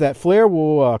mentions that Flair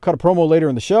will cut a promo later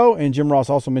in the show. And Jim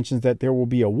Ross also mentions that there will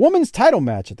be a women's title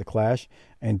match at the Clash.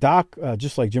 And Doc,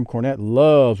 just like Jim Cornette,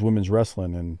 loves women's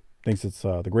wrestling and thinks it's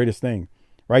the greatest thing.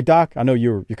 Right, Doc? I know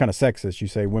you're kind of sexist. You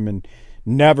say women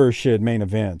never should main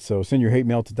event. So send your hate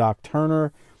mail to Doc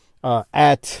Turner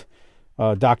at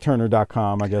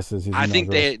DocTurner.com, I guess is his email I think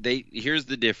address. they here's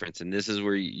the difference, and this is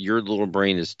where your little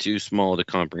brain is too small to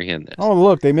comprehend this. Oh,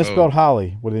 look, they misspelled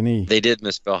Holly with an E. They did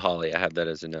misspell Holly. I have that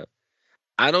as a note.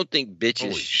 I don't think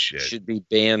bitches should be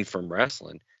banned from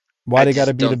wrestling. Why they got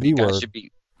to be the B word?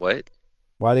 What?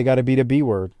 Why they got to be the B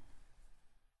word?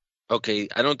 Okay,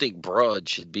 I don't think broad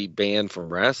should be banned from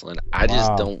wrestling. I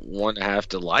just don't want to have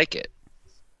to like it.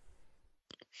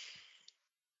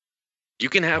 You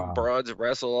can have broads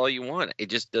wrestle all you want. It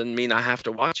just doesn't mean I have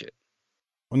to watch it.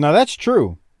 Well, now that's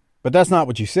true, but that's not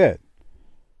what you said.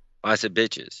 I said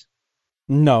bitches.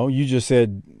 No, you just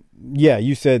said,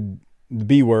 you said the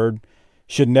B word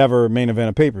should never main event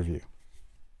a pay-per-view.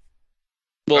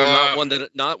 Well,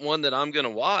 not one that I'm going to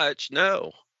watch.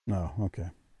 No. No, okay.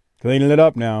 Cleaning it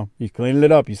up now. He's cleaning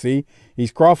it up, you see?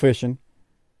 He's crawfishing.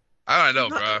 I don't know,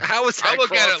 bro. How is that I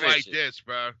look at it like crawfishing? this,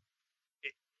 bro.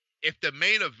 If the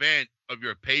main event of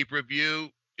your pay-per-view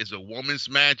is a woman's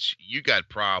match, you got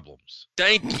problems.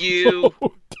 Thank you.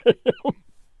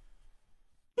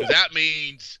 That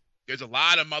means there's a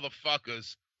lot of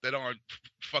motherfuckers that aren't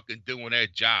fucking doing their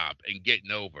job and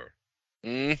getting over.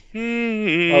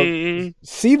 Mm-hmm.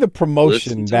 See the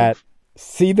promotion that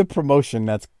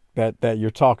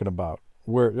you're talking about.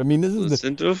 Where I mean, this is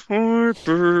Listen to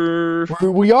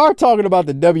Harper. We are talking about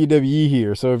the WWE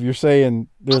here. So if you're saying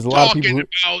there's a lot of people talking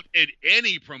about in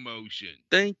any promotion.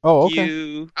 Thank okay.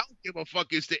 you. I don't give a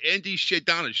fuck. It's the indie shit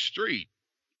down the street.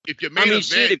 If your I main mean,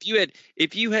 event, shit.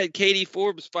 If you had Katie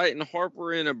Forbes fighting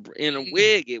Harper in a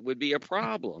wig, it would be a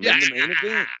problem in the main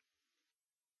event.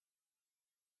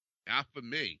 Not for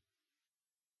me.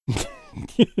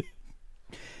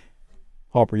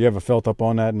 Harper, you ever felt up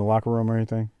on that in the locker room or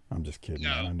anything? I'm just kidding.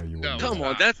 Man. I know you wouldn't. Come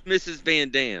on, that's Mrs. Van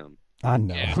Dam. I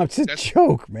know. Yeah, it's a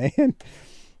joke, man.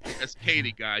 That's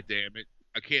Katie, goddammit.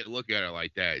 I can't look at her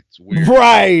like that. It's weird.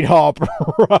 Right, Harper.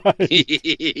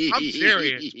 Right. I'm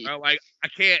serious. Like I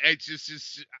can't. It's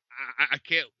just I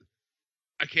can't.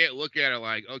 I can't look at her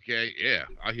like, okay, yeah,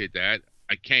 I'll hit that.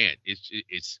 I can't.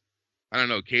 It's. I don't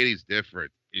know. Katie's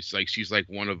different. It's like she's like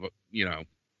one of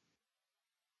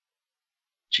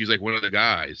she's like one of the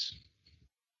guys.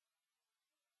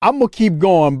 I'm going to keep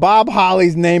going. Bob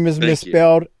Holly's name is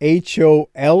misspelled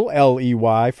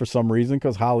Holley for some reason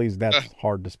because Holly's that's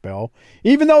hard to spell.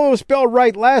 Even though it was spelled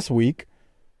right last week.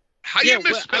 How do you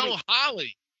misspell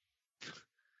Holly?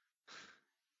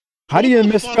 How do you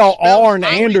misspell Arn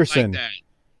Anderson? Like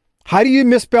how do you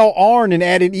misspell Arn and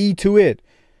add an E to it?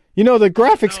 You know, the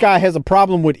graphics guy has a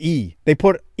problem with E. They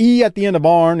put E at the end of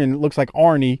Arn and it looks like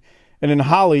Arnie. And then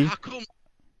Holly. How come?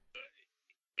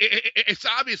 It's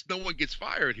obvious no one gets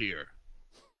fired here.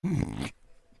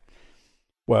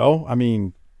 Well, I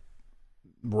mean,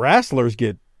 wrestlers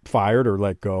get fired or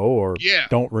let go or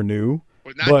don't renew.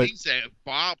 But not he said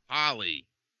Bob Holly.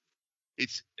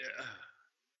 It's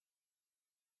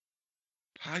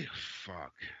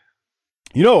fuck.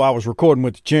 You know, I was recording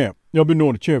with the champ. I've been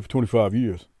doing the champ for 25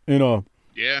 years. And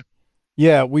yeah,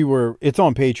 it's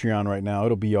on Patreon right now.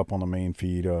 It'll be up on the main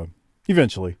feed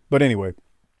eventually. But anyway,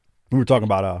 we were talking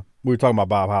about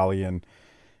Bob Holly and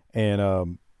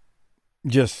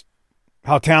just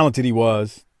how talented he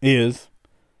is.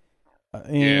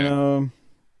 And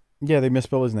they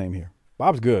misspell his name here.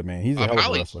 Bob's good, man. He's a hell of a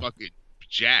Holly's wrestler. fucking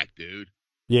jacked, dude.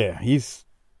 Yeah, he's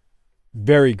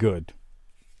very good.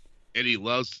 And he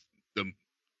loves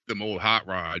them old hot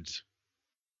rods.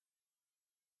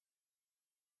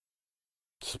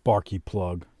 Sparky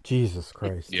Plug. Jesus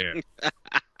Christ. Yeah.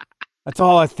 That's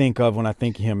all I think of when I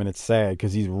think of him, and it's sad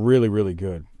because he's really, really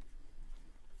good.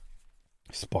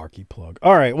 Sparky Plug.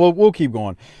 All right, well, we'll keep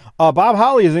going. Bob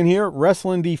Holly is in here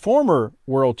wrestling the former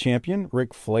world champion,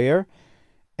 Ric Flair.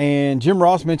 And Jim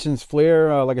Ross mentions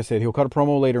Flair. Like I said, he'll cut a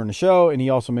promo later in the show, and he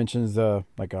also mentions,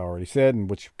 like I already said, and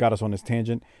which got us on this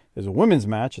tangent, there's a women's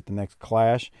match at the next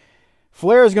Clash.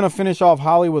 Flair is going to finish off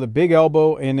Holly with a big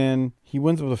elbow, and then he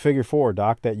wins with a figure four,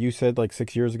 Doc, that you said like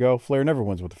 6 years ago. Flair never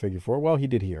wins with a figure four. Well, he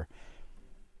did here.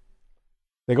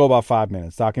 They go about 5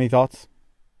 minutes. Doc, any thoughts?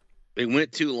 It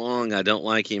went too long. I don't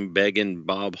like him begging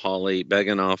off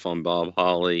on Bob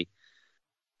Holly.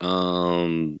 I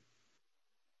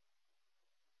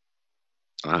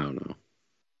don't know.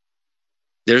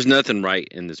 There's nothing right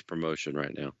in this promotion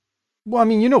right now. Well, I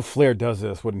mean, you know Flair does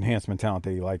this with enhancement talent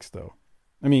that he likes, though.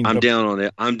 I mean, I'm down on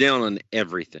it. I'm down on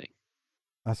everything.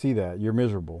 I see that. You're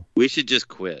miserable. We should just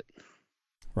quit.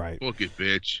 Right. Book it,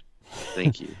 bitch.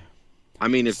 Thank you. I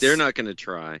mean, if they're not going to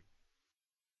try.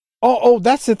 Oh,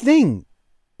 that's the thing.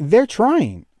 They're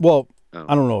trying. Well,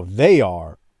 I don't know if they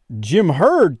are. Jim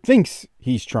Herd thinks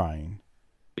he's trying.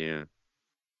 Yeah.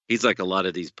 He's like a lot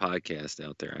of these podcasts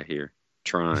out there, I hear.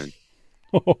 Trying.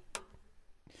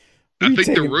 I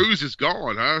think the ruse is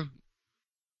gone, huh?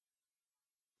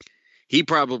 He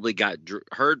probably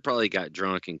Hurd probably got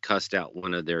drunk and cussed out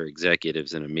one of their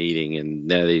executives in a meeting, and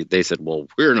they said, "Well,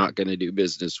 we're not going to do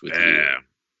business with you."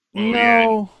 Well, no.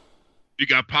 Yeah. You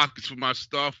got pockets for my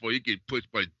stuff, or you can put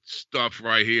my stuff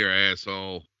right here,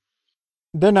 asshole.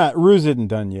 They're not. Ruse isn't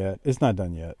done yet. It's not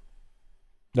done yet.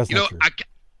 That's you not know, true.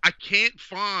 I can't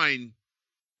find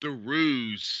the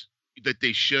ruse that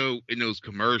they show in those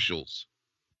commercials.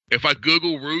 If I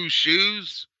Google ruse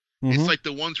shoes, it's like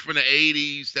the ones from the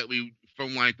 80s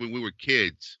from like when we were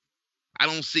kids. I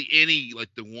don't see any like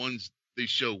the ones they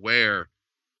show wear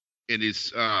in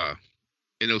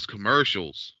those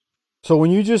commercials. So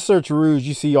when you just search ruse,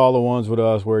 you see all the ones with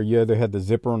us where you either had the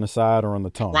zipper on the side or on the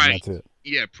tongue. Right. That's it.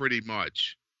 Yeah, pretty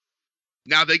much.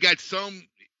 Now they got some.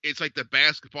 It's like the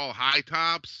basketball high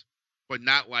tops, but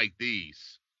not like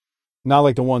these. Not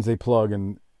like the ones they plug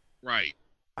and. Right.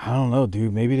 I don't know,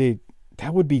 dude. Maybe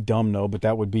that would be dumb, though, but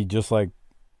that would be just like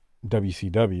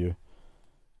WCW.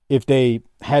 If they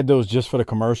had those just for the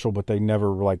commercial, but they never,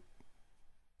 like,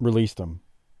 released them.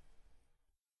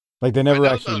 Like, they never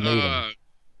actually made them.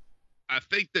 I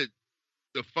think that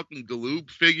the fucking Galoob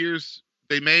figures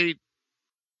they made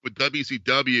with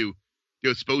WCW, it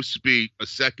was supposed to be a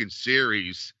second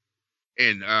series.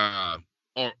 And,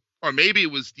 or maybe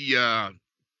it was the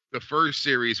first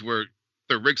series where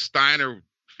the Rick Steiner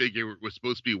figure was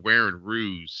supposed to be wearing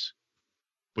ruse,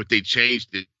 but they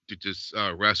changed it to just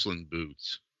wrestling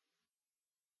boots.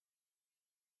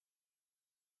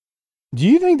 Do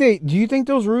you think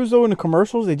those ruse though in the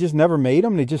commercials they just never made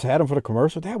them? They just had them for the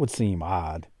commercial. That would seem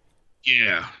odd.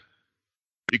 Yeah,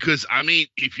 because I mean,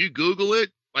 if you Google it,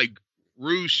 like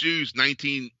ruse shoes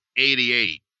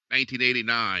 1988,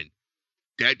 1989,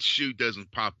 that shoe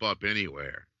doesn't pop up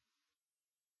anywhere.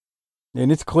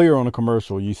 And it's clear on the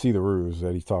commercial. You see the ruse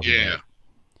that he's talking about. Yeah.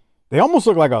 They almost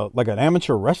look like an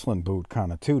amateur wrestling boot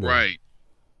kind of too. Though. Right.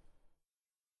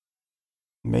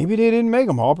 Maybe they didn't make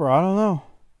them, Harper. I don't know.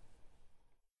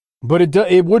 But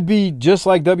it would be just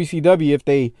like WCW if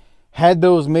they had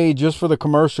those made just for the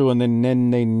commercial and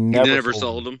then they never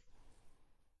sold them.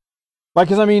 Like,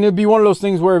 because I mean, it'd be one of those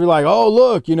things where it'd be like, oh,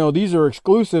 look, these are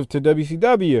exclusive to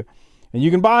WCW and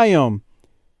you can buy them.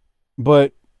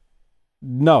 But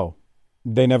no,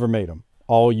 they never made them.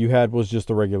 All you had was just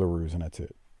the regular ruse and that's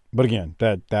it. But again,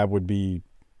 that would be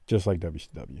just like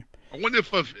WCW. I wonder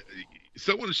if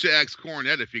someone should ask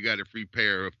Cornette if he got a free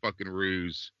pair of fucking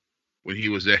ruse when he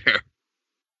was there.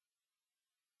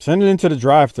 Send it into the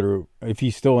drive-thru if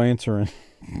he's still answering.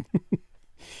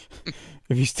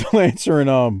 If he's still answering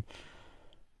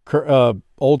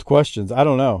old questions. I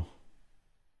don't know.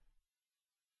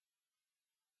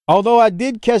 Although I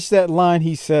did catch that line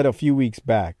he said a few weeks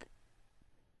back.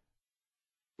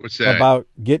 What's that? About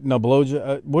getting a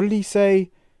blowjob. What did he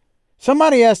say?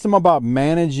 Somebody asked him about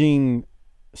managing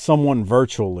someone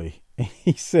virtually.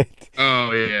 He said,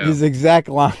 "Oh yeah." His exact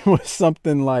line was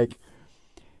something like,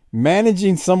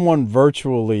 "Managing someone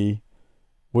virtually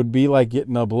would be like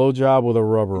getting a blowjob with a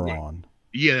rubber on."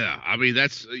 Yeah, I mean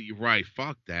that's right.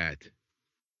 Fuck that.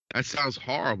 That sounds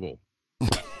horrible.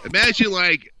 Imagine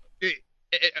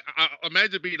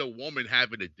imagine being a woman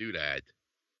having to do that.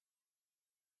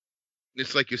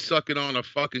 It's like you're sucking on a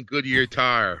fucking Goodyear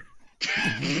tire.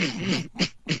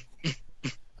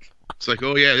 It's like,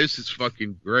 oh yeah, this is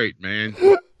fucking great, man.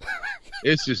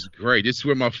 This is great. This is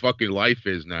where my fucking life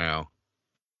is now.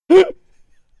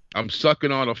 I'm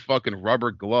sucking on a fucking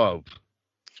rubber glove.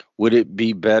 Would it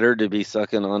be better to be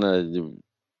sucking on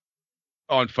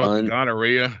fucking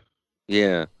gonorrhea?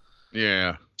 Yeah.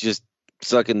 Yeah. Just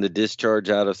sucking the discharge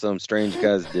out of some strange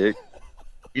guy's dick.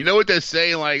 You know what they're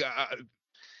saying? Like,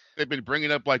 they've been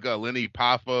bringing up like Lenny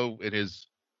Poffo and his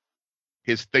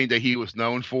thing that he was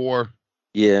known for.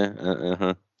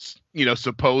 Yeah.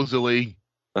 Supposedly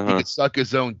he could suck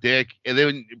his own dick, and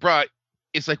then, bro,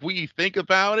 it's like when you think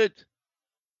about it,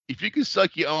 if you can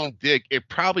suck your own dick, it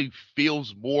probably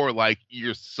feels more like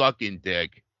you're sucking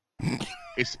dick.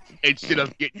 It's instead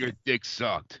of getting your dick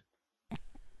sucked.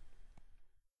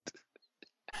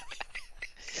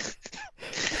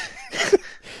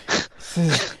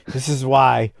 This is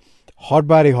why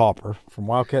Hardbody Hopper from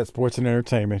Wildcat Sports and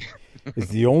Entertainment is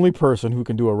the only person who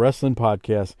can do a wrestling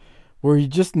podcast where he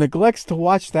just neglects to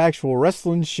watch the actual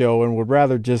wrestling show and would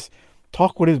rather just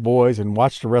talk with his boys and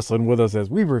watch the wrestling with us as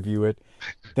we review it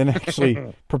than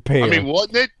actually prepare. I mean,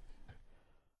 wasn't it?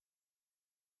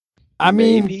 I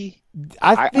mean, Maybe.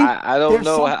 I think I don't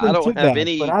know. I don't have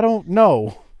any. But I don't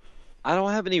know. I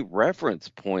don't have any reference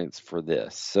points for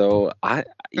this, so I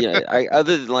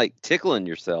other than like tickling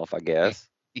yourself, I guess.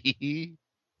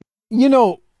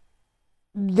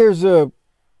 there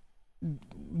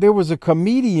was a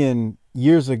comedian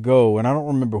years ago, and I don't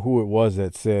remember who it was,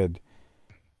 that said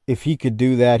if he could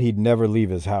do that, he'd never leave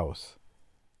his house.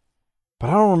 But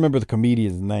I don't remember the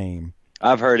comedian's name.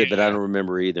 I've heard it, but I don't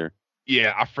remember either.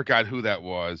 Yeah, I forgot who that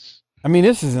was. I mean,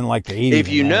 this isn't like the 80s. If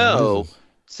you know,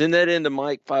 send that into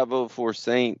Mike 504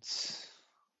 Saints.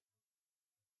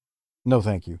 No,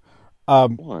 thank you.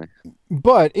 Why?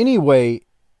 But anyway,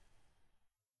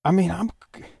 I mean, I'm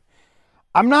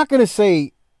not going to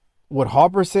say what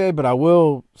Harper said, but I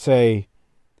will say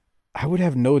I would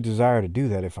have no desire to do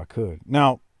that if I could.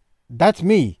 Now, that's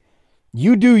me.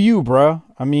 You do you, bruh.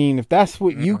 I mean, if that's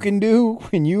what you can do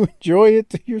when you enjoy it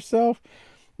to yourself,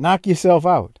 knock yourself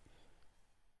out.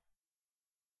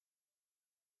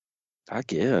 I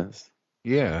guess.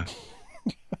 Yeah.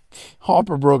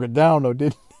 Harper broke it down, though,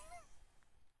 didn't he?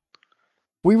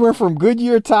 We went from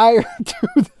Goodyear tire to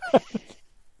that.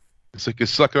 It's like you're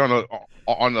sucking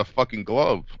on a fucking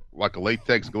glove, like a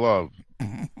latex glove.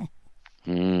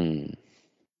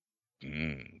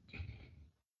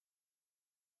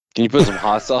 Can you put some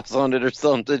hot sauce on it or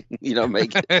something? You know,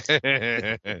 make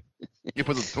it. You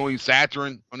put some Tony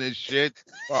Satcherin on this shit.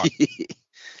 Fuck.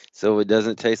 So it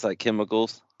doesn't taste like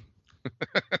chemicals.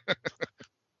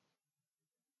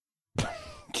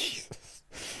 Jesus.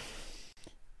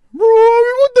 Bro, I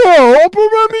mean, what the hell, Harper?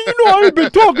 I mean, you know, I ain't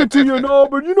been talking to you now,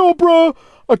 but you know, bro,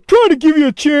 I try to give you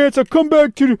a chance. I come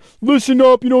back to listen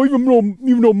up, you know, even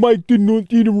though Mike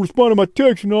didn't respond to my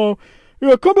text and all.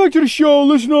 Yeah, come back to the show,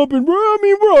 listen up, and bro, I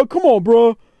mean, bro, come on,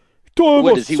 bro.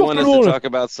 What does he want us to talk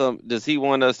about? Does he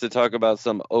want us to talk about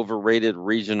some overrated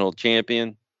regional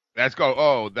champion? Let's go.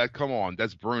 Oh, come on.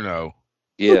 That's Bruno.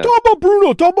 Yeah. Talk about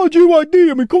Bruno. Talk about JYD.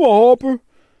 I mean, come on, Harper.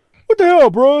 What the hell,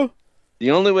 bro?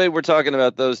 The only way we're talking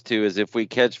about those two is if we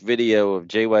catch video of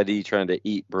JYD trying to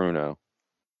eat Bruno.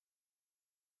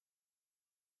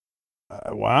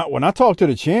 When I talked to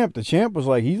the champ was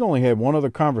like, he's only had one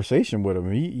other conversation with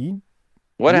him.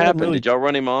 What happened? Really... Did y'all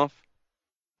run him off?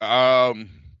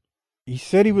 He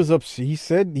said he was upset. He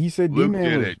said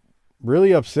D-Man was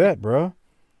really upset, bro.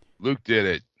 Luke did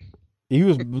it.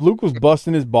 Luke was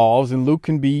busting his balls, and Luke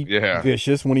can be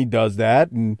vicious when he does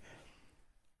that. And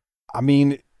I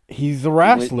mean, he's a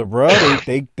wrestler, bro.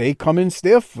 They come in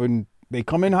stiff and they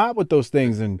come in hot with those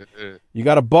things, and you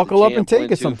got to buckle up and take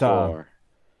it sometime.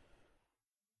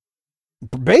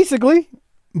 Basically,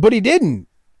 but he didn't.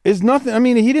 It's nothing. I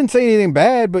mean, he didn't say anything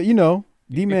bad, but you know,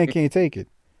 D-Man can't take it.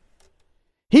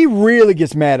 He really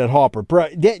gets mad at Harper, bro.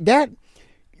 That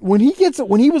when he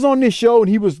was on this show and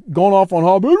he was going off on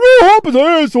Harper, Harper's an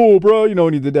asshole, bro. You know,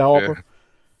 and he did that Harper.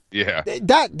 Yeah.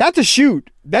 That's a shoot.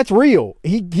 That's real.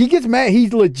 He gets mad.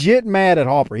 He's legit mad at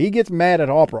Harper. He gets mad at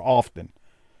Harper often.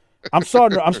 I'm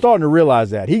starting to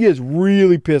realize that. He gets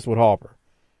really pissed with Harper.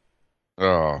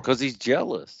 Oh. Because he's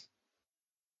jealous.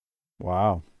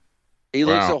 Wow. He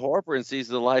looks at Harper and sees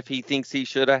the life he thinks he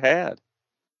should have had.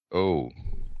 Oh.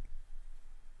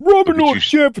 Robin North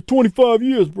champ for 25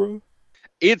 years, bro.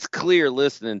 It's clear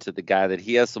listening to the guy that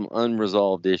he has some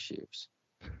unresolved issues.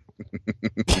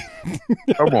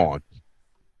 Come on.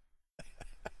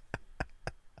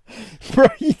 Bro,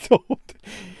 he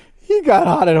got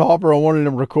hot at Harper on one of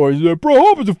them recordings. He's like, bro,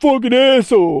 Harper's a fucking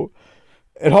asshole.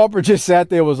 And Harper just sat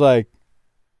there and was like,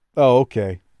 oh,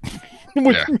 okay.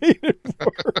 Which made it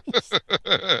worse.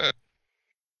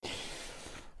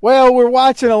 Well, we're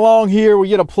watching along here. We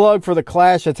get a plug for the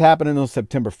Clash that's happening on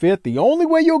September 5th. The only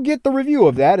way you'll get the review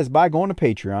of that is by going to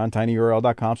Patreon,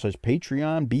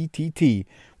 tinyurl.com/PatreonBTT,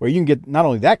 where you can get not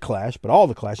only that Clash, but all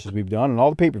the Clashes we've done and all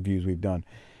the pay-per-views we've done.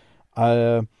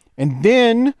 And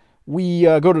then we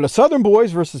go to the Southern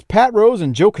Boys versus Pat Rose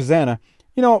and Joe Kazana.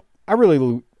 You know, I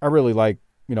really like,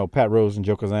 you know, Pat Rose and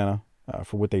Joe Kazana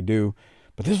for what they do.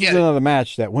 But this was another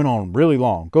match that went on really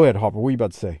long. Go ahead, Harper. What are you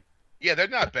about to say? Yeah, they're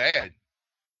not bad.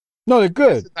 No, they're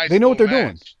good. Nice, they know what they're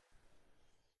doing.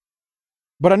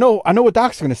 But I know what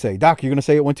Doc's going to say. Doc, you're going to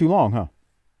say it went too long, huh?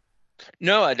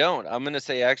 No, I don't. I'm going to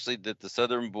say actually that the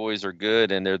Southern Boys are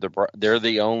good, and they're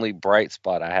the only bright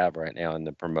spot I have right now in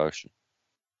the promotion.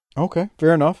 Okay,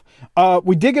 fair enough.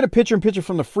 We did get a picture-in-picture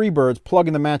from the Freebirds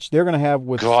plugging the match they're going to have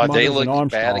with Smothers they look and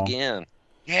Armstrong. Bad again.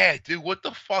 Yeah, dude, what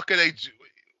the fuck are they?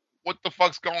 What the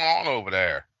fuck's going on over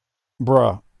there,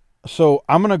 bruh? So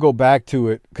I'm going to go back to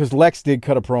it because Lex did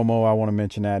cut a promo. I want to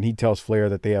mention that. And he tells Flair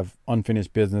that they have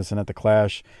unfinished business and at the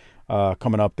Clash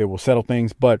coming up, they will settle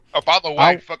things. But by the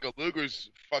way, fucking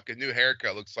Luger's fucking new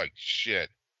haircut looks like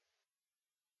shit.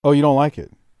 Oh, you don't like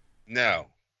it? No.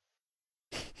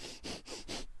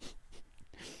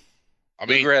 I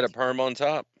mean, Luger had a perm on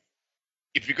top.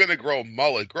 If you're going to grow a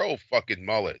mullet, grow a fucking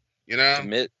mullet, you know?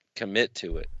 commit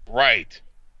to it. Right.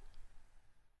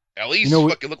 At least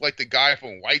fucking look like the guy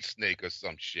from Whitesnake or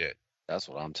some shit. That's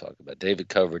what I'm talking about. David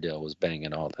Coverdale was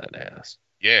banging all that ass.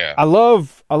 Yeah. I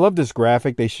love this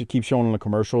graphic they should keep showing in the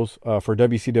commercials for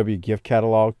WCW gift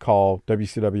catalog called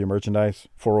WCW Merchandise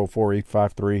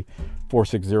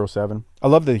 404-853-4607. I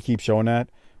love that they keep showing that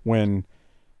when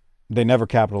they never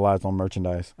capitalized on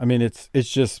merchandise. I mean, it's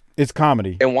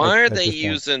comedy. And why are they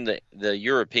using the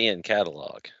European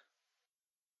catalog?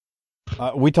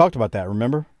 We talked about that,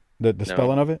 remember? The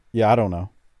spelling of it? Yeah, I don't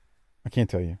know. I can't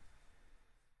tell you.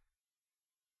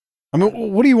 I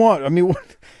mean, what do you want? I mean,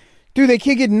 dude, they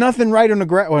can't get nothing right on the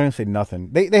well, I didn't say nothing.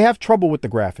 They have trouble with the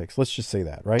graphics. Let's just say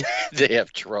that, right? They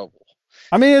have trouble.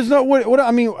 I mean, it's not what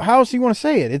I mean, how else do you want to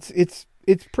say it? It's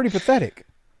pretty pathetic.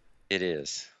 It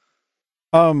is.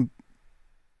 I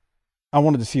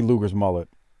wanted to see Luger's mullet.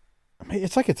 I mean,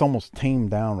 it's like it's almost tamed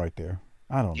down right there.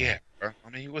 I don't know. Yeah. I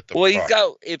mean, what the Well,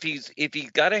 fuck? if he's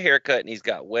got a haircut and he's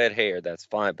got wet hair, that's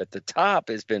fine. But the top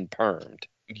has been permed.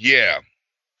 Yeah.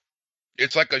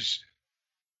 It's like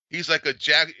he's like a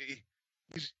Jack.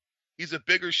 He's a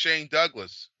bigger Shane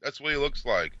Douglas. That's what he looks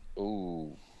like.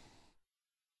 Ooh.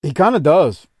 He kind of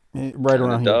does. Right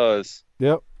around here. Does.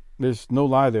 Yep. There's no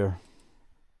lie there.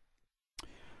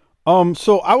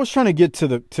 So I was trying to get to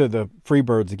the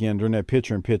Freebirds again during that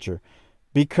picture-in-picture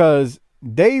because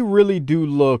they really do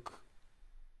look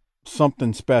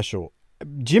something special.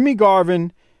 Jimmy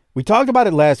Garvin, we talked about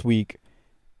it last week.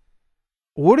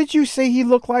 What did you say he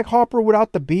looked like, Harper,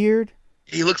 without the beard?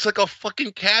 He looks like a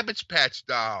fucking Cabbage Patch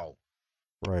doll.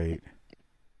 Right.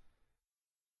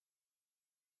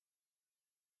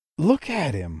 Look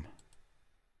at him.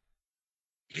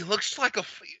 He looks like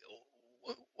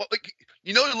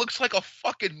he looks like a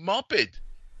fucking Muppet.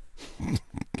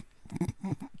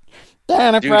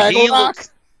 Dude, in reality,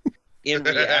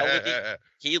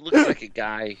 he looks like a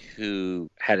guy who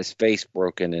had his face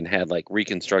broken and had like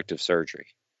reconstructive surgery.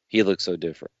 He looks so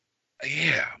different.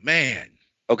 Yeah, man.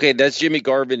 Okay, that's Jimmy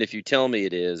Garvin if you tell me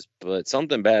it is, but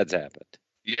something bad's happened.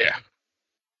 Yeah.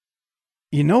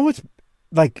 You know what's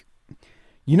like,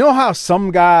 you know how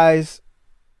some guys,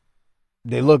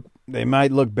 they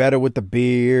might look better with the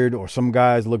beard, or some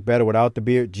guys look better without the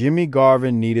beard. Jimmy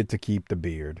Garvin needed to keep the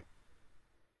beard.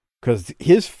 Because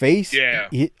his face,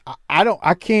 I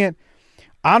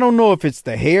don't know if it's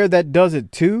the hair that does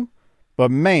it too, but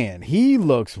man, he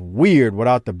looks weird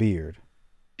without the beard.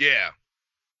 Yeah.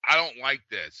 I don't like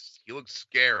this. He looks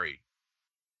scary.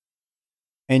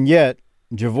 And yet,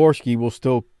 Jaworski will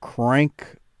still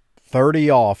crank 30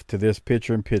 off to this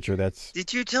picture-in-picture.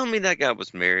 Did you tell me that guy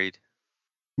was married?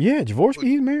 Yeah, Jaworski,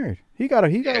 he's married. He got a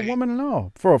woman and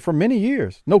all for many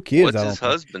years. No kids. What's his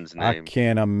husband's name? I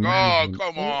can't imagine. Oh,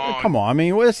 come on. Come on. I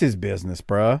mean, what's his business,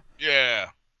 bruh? Yeah.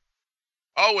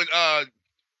 Oh, and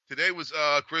today was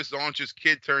Chris Launch's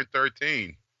kid turned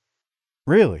 13.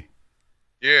 Really?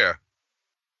 Yeah.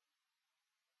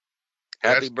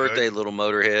 Happy birthday, good. Little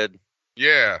Motorhead.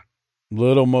 Yeah.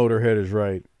 Little Motorhead is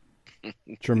right.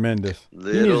 Tremendous.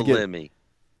 Little Lemmy.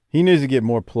 He needs to get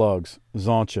more plugs,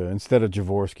 Zoncha, instead of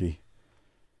Jaworski.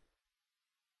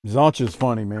 Zoncha's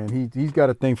funny, man. He's got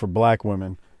a thing for black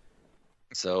women.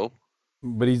 So?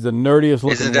 But he's the nerdiest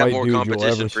looking Isn't that white more dude you'll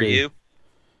competition ever for see. you?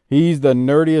 He's the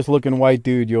nerdiest looking white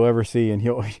dude you'll ever see, and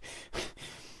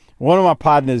one of my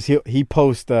partners he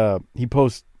posts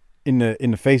in the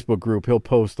Facebook group, he'll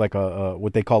post like a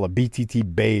what they call a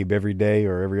BTT babe every day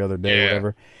or every other day,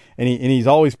 whatever. And he's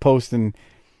always posting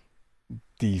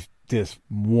this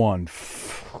one.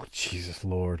 Jesus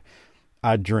Lord,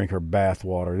 I drink her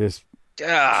bathwater. This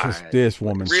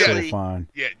woman's really? so fine.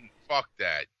 Yeah, fuck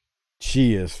that.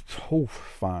 She is so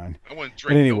fine. I wouldn't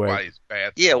drink nobody's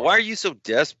bathwater. Yeah, why are you so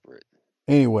desperate?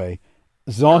 Anyway,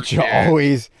 Zoncha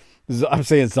always. I'm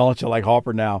saying Zoncha like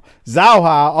Harper now. Zauha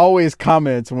always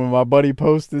comments when my buddy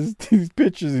posts these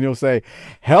pictures, and he'll say,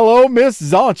 "Hello, Miss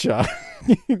Zoncha,"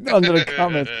 under the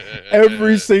comments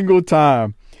every single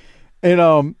time.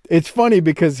 And it's funny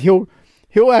because he'll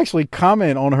actually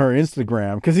comment on her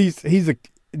Instagram because he's a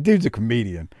dude's a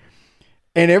comedian,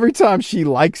 and every time she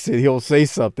likes it, he'll say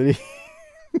something.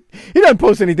 He doesn't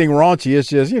post anything raunchy. It's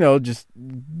just just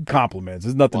compliments.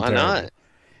 It's nothing. Why terrible.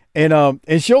 not?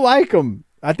 And she'll like them.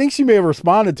 I think she may have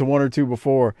responded to one or two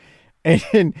before.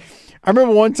 And I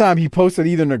remember one time he posted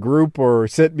either in a group or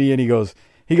sent me, and he goes,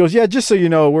 yeah, just so you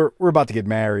know, we're about to get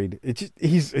married. It's just,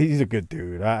 he's a good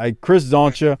dude. Chris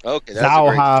Zoncha,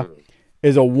 Zauha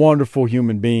is a wonderful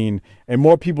human being, and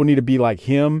more people need to be like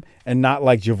him and not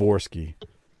like Jaworski.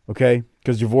 Okay?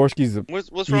 Because Jaworski's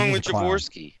what's wrong with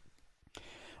Jaworski?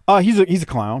 He's a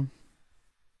clown.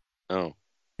 Oh.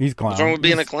 He's a clown. What's wrong with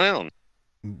being a clown?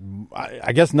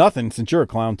 I guess nothing, since you're a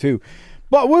clown too.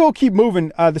 But we'll keep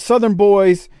moving. The Southern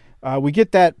Boys, we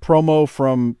get that promo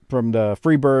from the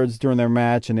Freebirds during their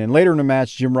match, and then later in the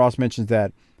match, Jim Ross mentions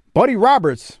that Buddy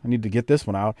Roberts, I need to get this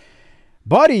one out,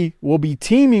 Buddy will be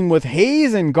teaming with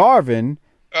Hayes and Garvin.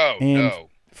 Oh, and no.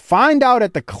 Find out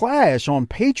at the Clash on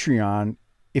Patreon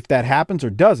if that happens or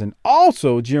doesn't.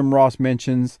 Also, Jim Ross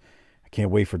mentions, I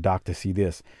can't wait for Doc to see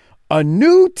this, a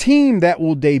new team that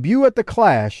will debut at the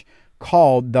Clash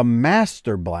called the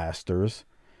Master Blasters.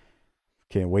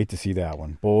 Can't wait to see that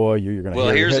one. Boy, you're going to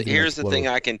Well, here's the thing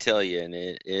I can tell you, and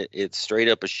it's straight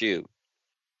up a shoot.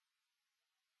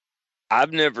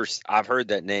 I've heard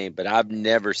that name, but I've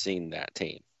never seen that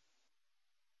team.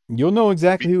 You'll know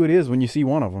exactly who it is when you see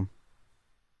one of them.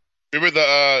 Remember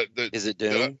the Is it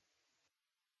Doom?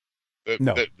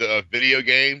 No. The video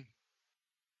game?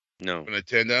 No. For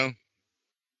Nintendo?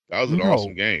 That was an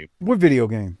awesome game. What video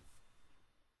game?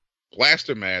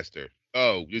 Blaster Master.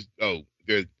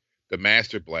 They're the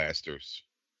Master Blasters.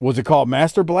 Was it called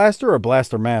Master Blaster or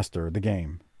Blaster Master, the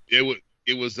game? It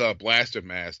was Blaster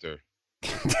Master.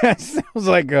 That sounds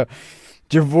like a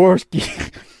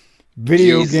Jaworski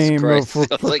video Jesus game Christ, for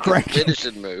sounds like a cranking.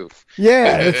 finishing move.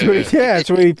 Yeah, that's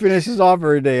what he finishes off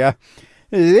every day.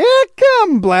 Here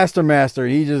come Blaster Master.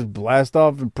 He just blasts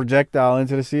off a projectile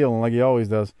into the ceiling like he always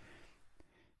does.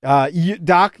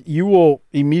 Doc, you will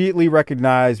immediately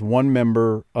recognize one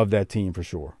member of that team for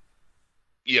sure.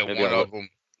 Yeah, Maybe one I'll- of them.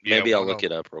 Yeah, Maybe I'll look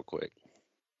it up real quick.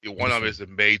 Yeah, one of them is a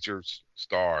major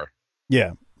star.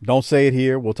 Yeah, don't say it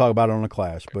here. We'll talk about it on the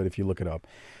Clash, but if you look it up.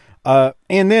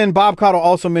 And then Bob Caudle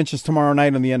also mentions tomorrow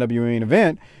night on the NWA main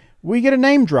event, we get a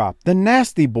name drop. The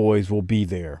Nasty Boys will be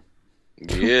there. Yeah.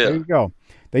 There you go.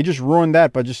 They just ruined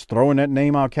that by just throwing that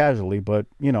name out casually, but,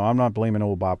 I'm not blaming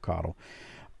old Bob Caudle.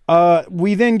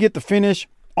 We then get the finish.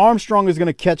 Armstrong is going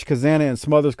to catch Kazana and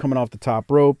Smothers coming off the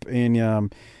top rope,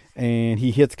 and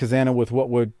he hits Kazana with what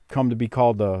would come to be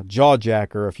called the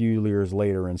Jawjacker a few years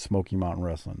later in Smoky Mountain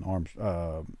Wrestling.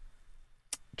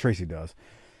 Tracy does.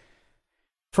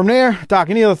 From there, Doc,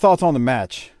 any other thoughts on the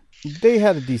match? They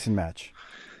had a decent match.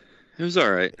 It was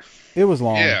all right. It was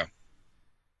long. Yeah.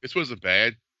 This wasn't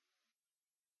bad.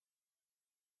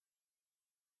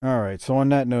 All right, so on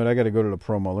that note, I got to go to the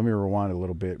promo. Let me rewind a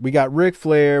little bit. We got Ric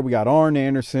Flair, we got Arn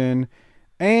Anderson,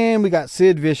 and we got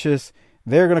Sid Vicious.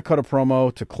 They're going to cut a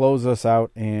promo to close us out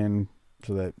and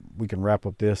so that we can wrap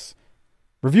up this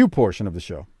review portion of the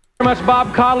show. Very much,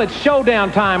 Bob Caudle. It's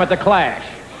showdown time at the Clash.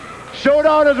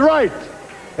 Showdown is right.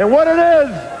 And what it is,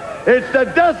 it's the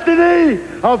destiny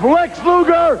of Lex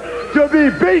Luger to be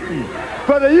beaten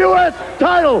for the U.S.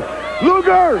 title.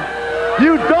 Luger,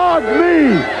 you dogged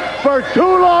me for 2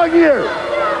 long years.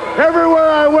 Everywhere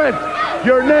I went,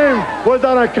 your name was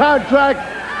on a contract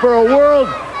for a world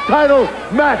title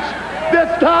match. This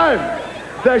time,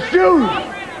 the shoes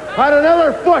on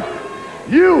another foot.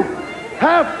 You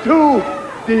have to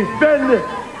defend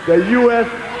the U.S.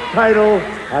 title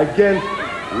against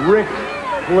Ric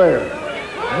Flair.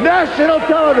 National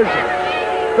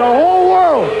television, the whole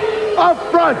world up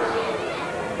front.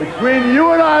 Between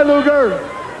you and I, Luger,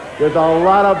 there's a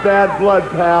lot of bad blood,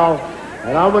 pal.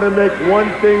 And I'm going to make one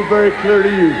thing very clear to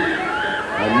you.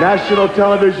 On national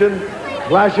television,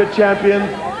 Clash of Champions,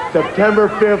 September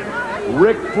 5th,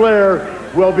 Ric Flair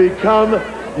will become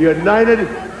the United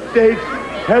States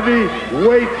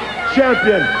heavyweight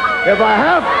champion. If I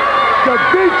have to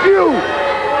beat you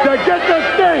to get this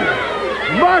thing,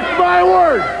 mark my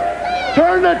words,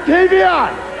 turn the TV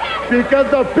on, because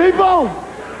the people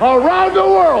around the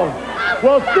world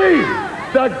will see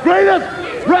the greatest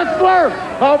wrestler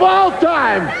of all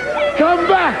time come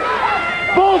back,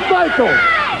 full cycle,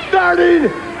 starting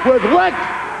with Lex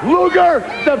Luger,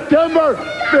 September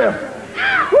 5th.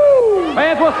 Woo!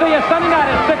 Fans, we'll see you Sunday night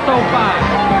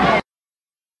at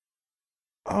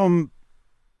 6:05.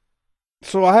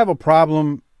 So I have a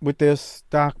problem with this,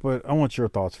 Doc, but I want your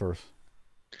thoughts first.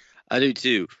 I do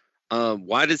too.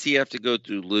 Why does he have to go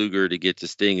through Luger to get to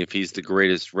Sting if he's the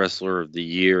greatest wrestler of the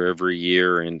year every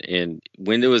year? And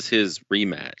when was his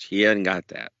rematch? He hadn't got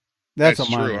that. That's a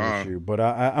minor issue, but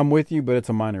I'm with you, but it's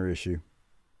a minor issue.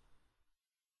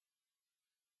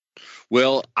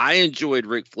 Well, I enjoyed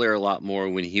Ric Flair a lot more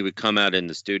when he would come out in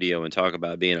the studio and talk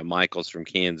about being at Michaels from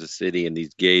Kansas City and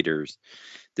these Gators.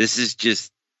 This is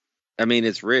just,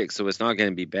 it's Rick, so it's not going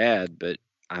to be bad, but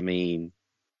I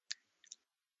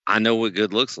know what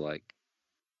good looks like.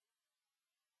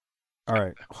 All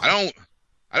right. I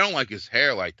don't like his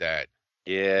hair like that.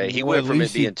 Yeah, he Well, went at from it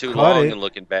least he being too cut long it. and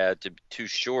looking bad to too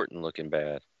short and looking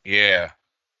bad. Yeah.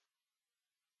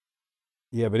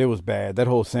 Yeah, but it was bad. That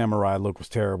whole samurai look was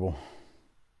terrible.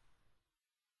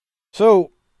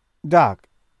 So, Doc,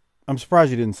 I'm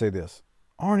surprised you didn't say this.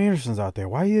 Arn Anderson's out there.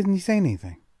 Why didn't he say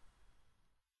anything?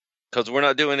 Because we're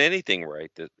not doing anything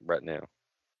right now.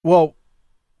 Well,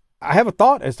 I have a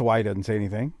thought as to why he doesn't say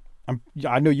anything.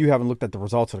 I know you haven't looked at the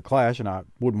results of the Clash, and I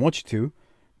wouldn't want you to,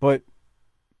 but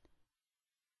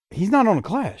he's not on a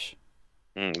Clash.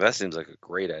 That seems like a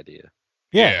great idea.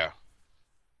 Yeah.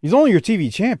 He's only your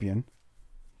TV champion.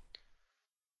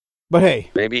 But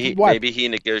hey. Maybe he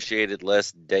negotiated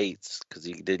less dates because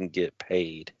he didn't get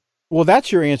paid. Well,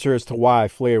 that's your answer as to why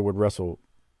Flair would wrestle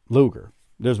Luger.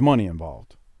 There's money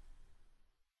involved.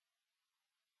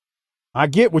 I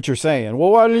get what you're saying. Well,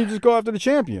 why didn't you just go after the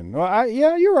champion? Well,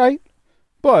 yeah, you're right.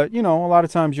 But, a lot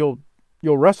of times you'll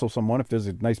wrestle someone if there's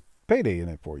a nice payday in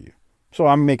it for you. So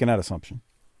I'm making that assumption.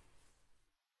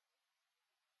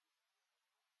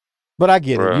 But I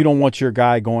get it. You don't want your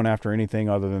guy going after anything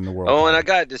other than the world. Oh, and I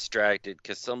got distracted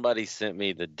because somebody sent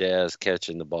me the Dez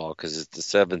catching the ball because it's the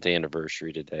 7th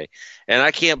anniversary today. And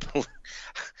I can't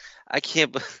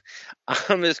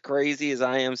I'm as crazy as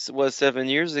I was 7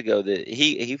 years ago that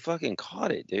he fucking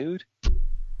caught it, dude.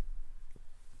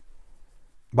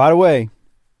 By the way,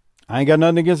 I ain't got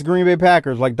nothing against the Green Bay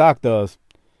Packers like Doc does.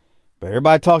 But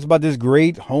everybody talks about this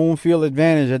great home field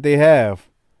advantage that they have.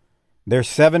 They're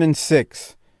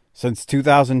 7-6 since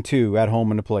 2002 at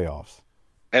home in the playoffs.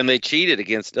 And they cheated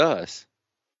against us.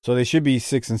 So they should be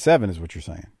 6-7 is what you're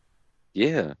saying.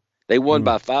 Yeah. They won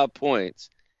by 5 points.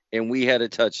 And we had a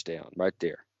touchdown right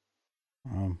there.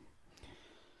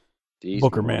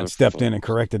 Booker Man stepped in and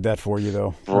corrected that for you,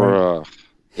 though. Right?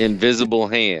 Invisible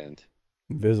hand.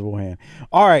 Invisible hand.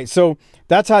 All right, so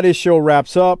that's how this show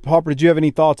wraps up. Harper, did you have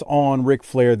any thoughts on Ric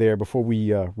Flair there before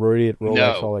we rotate,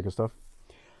 Rolex, all that good stuff?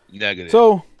 Negative.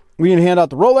 So we're going to hand out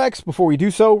the Rolex. Before we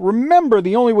do so, remember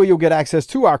the only way you'll get access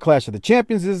to our Clash of the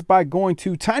Champions is by going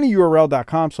to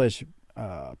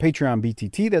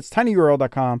tinyurl.com/PatreonBTT. That's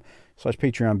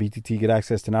tinyurl.com/PatreonBTT. Get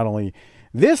access to not only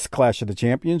this Clash of the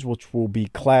Champions, which will be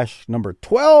Clash number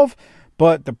 12,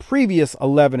 but the previous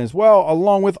 11 as well,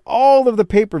 along with all of the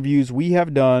pay-per-views we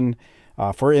have done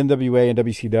for NWA and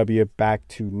WCW back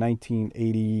to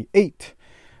 1988.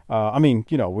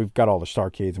 We've got all the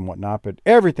Starcades and whatnot, but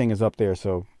everything is up there,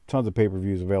 so tons of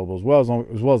pay-per-views available as well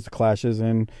as the Clashes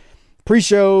and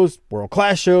pre-shows, World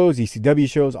Class shows, ECW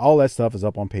shows, all that stuff is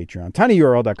up on Patreon.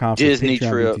 tinyurl.com. Disney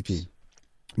trips.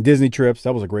 Disney trips.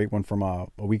 That was a great one from a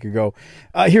week ago.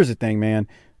 Here's the thing, man.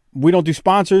 We don't do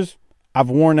sponsors. I've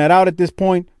worn that out at this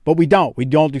point, but we don't. We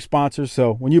don't do sponsors.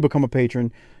 So when you become a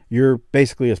patron, you're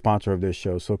basically a sponsor of this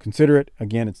show. So consider it.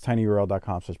 Again, it's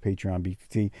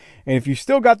tinyurl.com/PatreonBTT. And if you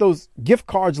still got those gift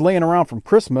cards laying around from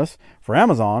Christmas for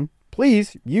Amazon,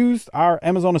 please use our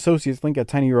Amazon Associates link at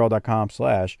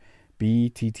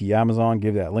tinyurl.com/BTT Amazon.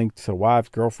 Give that link to wives,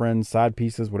 girlfriends, side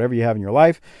pieces, whatever you have in your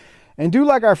life. And do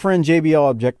like our friend JBL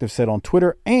Objective said on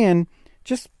Twitter and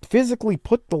just physically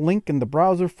put the link in the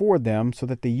browser for them so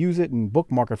that they use it and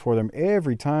bookmark it for them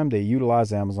every time they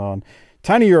utilize Amazon.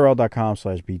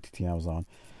 tinyurl.com/BTT Amazon.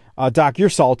 Doc, you're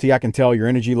salty. I can tell your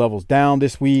energy level's down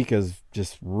this week is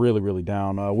just really, really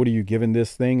down. What are you giving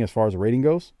this thing as far as the rating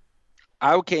goes?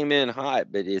 I came in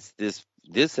hot, but it's this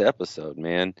episode,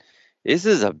 man. This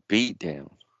is a beatdown.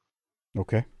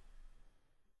 Okay.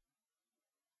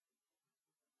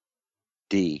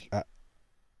 D.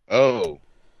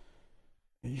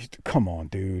 Come on,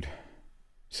 dude.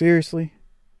 Seriously?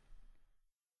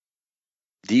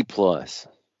 D+.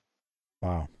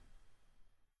 Wow.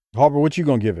 Harper, what you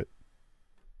gonna give it?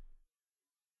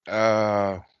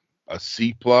 A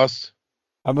C+.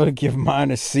 I'm gonna give mine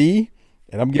a C,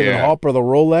 and I'm giving Harper the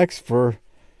Rolex for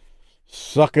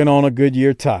sucking on a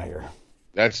Goodyear tire.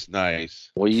 That's nice.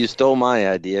 Well, you stole my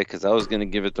idea because I was gonna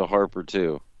give it to Harper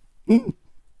too.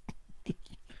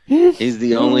 He's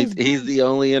the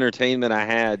only entertainment I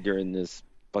had during this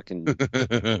fucking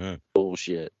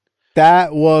bullshit.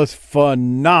 That was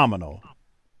phenomenal.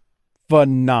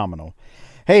 Phenomenal.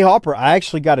 Hey, Harper, I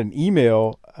actually got an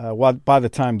email. By the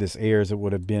time this airs, it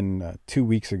would have been 2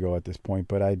 weeks ago at this point,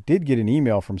 but I did get an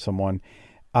email from someone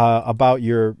about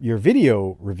your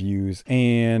video reviews,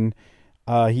 and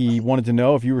he wanted to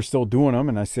know if you were still doing them,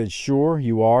 and I said, sure,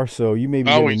 you are, so you maybe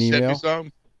get an email. Sent you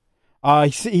some?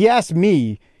 He asked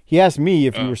me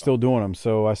if you were still doing them,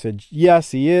 so I said,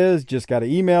 yes, he is. Just got to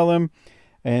email him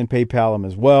and PayPal him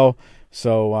as well.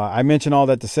 So I mentioned all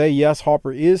that to say, yes,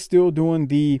 Harper is still doing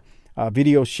the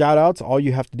video shout outs. All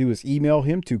you have to do is email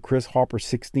him to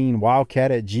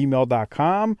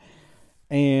chrisharper16wildcat@gmail.com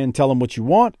and tell him what you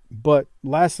want. But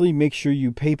lastly, make sure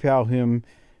you PayPal him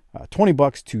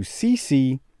 $20 to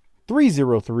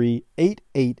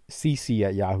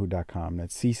cc30388cc@yahoo.com.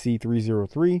 That's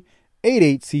cc30388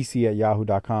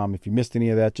 88cc@yahoo.com. If you missed any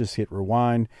of that, just hit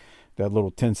rewind, that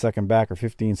little 10-second back or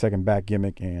 15-second back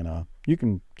gimmick, and you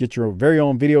can get your very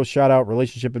own video shout out,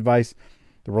 relationship advice.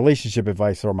 The relationship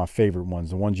advice are my favorite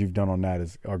ones. The ones you've done on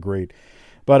that are great.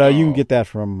 But you can get that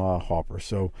from Hopper.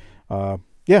 So,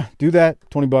 yeah, do that.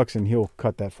 $20 and he'll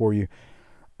cut that for you.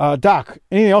 Doc,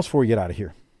 anything else before we get out of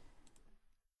here?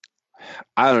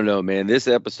 I don't know, man. This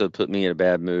episode put me in a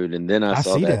bad mood, and then I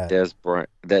saw that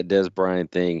Des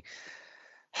Bryant thing.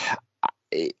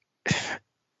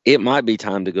 It might be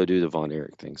time to go do the Von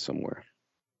Erich thing somewhere.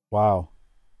 Wow.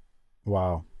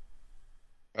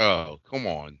 Oh, come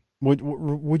on.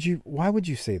 Would you? Why would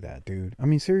you say that, dude? I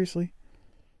mean, seriously.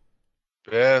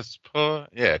 Best part?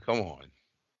 Yeah, come on.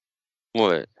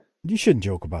 What? You shouldn't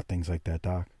joke about things like that,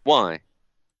 Doc. Why?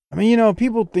 I mean,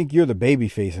 people think you're the baby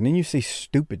face, and then you say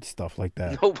stupid stuff like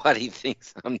that. Nobody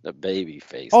thinks I'm the baby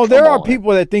face. Oh, there are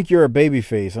people that think you're a baby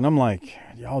face, and I'm like,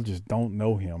 y'all just don't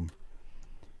know him.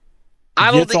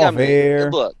 I don't think I'm air.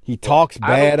 Look, he talks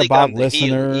bad about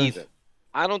listeners.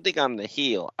 I don't think I'm the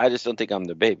heel. I just don't think I'm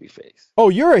the baby face. Oh,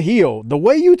 you're a heel. The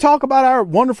way you talk about our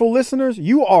wonderful listeners,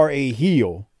 you are a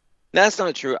heel. That's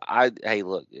not true. Hey,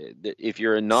 look, if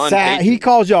you're a non-patron, he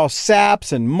calls y'all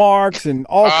saps and marks and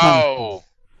all kinds.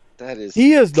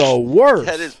 He is the worst.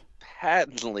 That is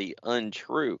patently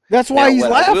untrue. That's why he's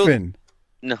laughing.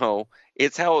 No,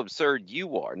 it's how absurd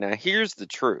you are. Now, here's the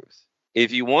truth.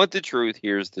 If you want the truth,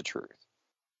 here's the truth.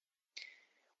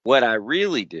 What I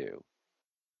really do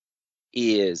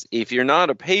is, if you're not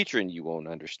a patron, you won't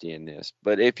understand this.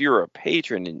 But if you're a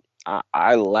patron, and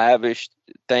I lavish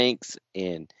thanks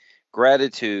and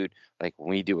gratitude, like when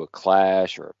we do a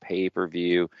clash or a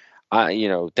pay-per-view,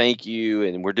 thank you,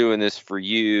 and we're doing this for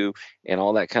you, and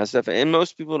all that kind of stuff. And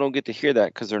most people don't get to hear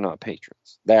that because they're not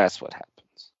patrons. That's what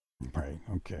happens. Right.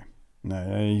 Okay.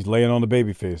 Now, he's laying on the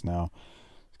baby face now,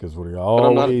 because what he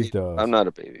always does. I'm not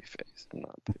a baby face. I'm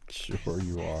not. Sure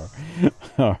you are.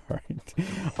 All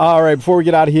right. Before we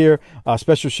get out of here, a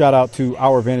special shout out to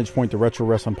Our Vantage Point, the Retro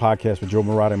Wrestling Podcast with Joe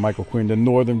Murata and Michael Quinn, the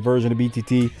northern version of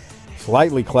BTT.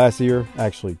 Slightly classier,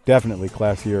 actually, definitely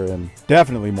classier, and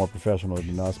definitely more professional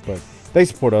than us. But they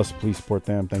support us. Please support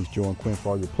them. Thanks, Joe and Quinn, for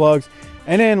all your plugs.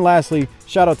 And then lastly,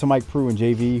 shout out to Mike Prue and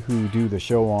JV, who do the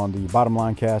show on the Bottom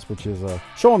Line Cast, which is a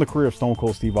show on the career of Stone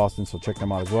Cold Steve Austin. So check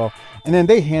them out as well. And then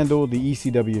they handle the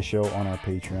ECW show on our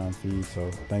Patreon feed. So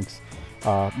thanks,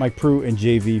 Mike Prue and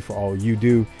JV, for all you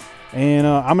do. And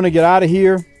I'm going to get out of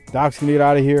here. Doc's going to get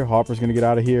out of here. Harper's going to get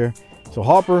out of here. So,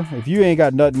 Harper, if you ain't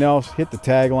got nothing else, hit the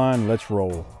tagline. Let's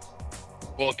roll.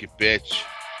 Book it, bitch.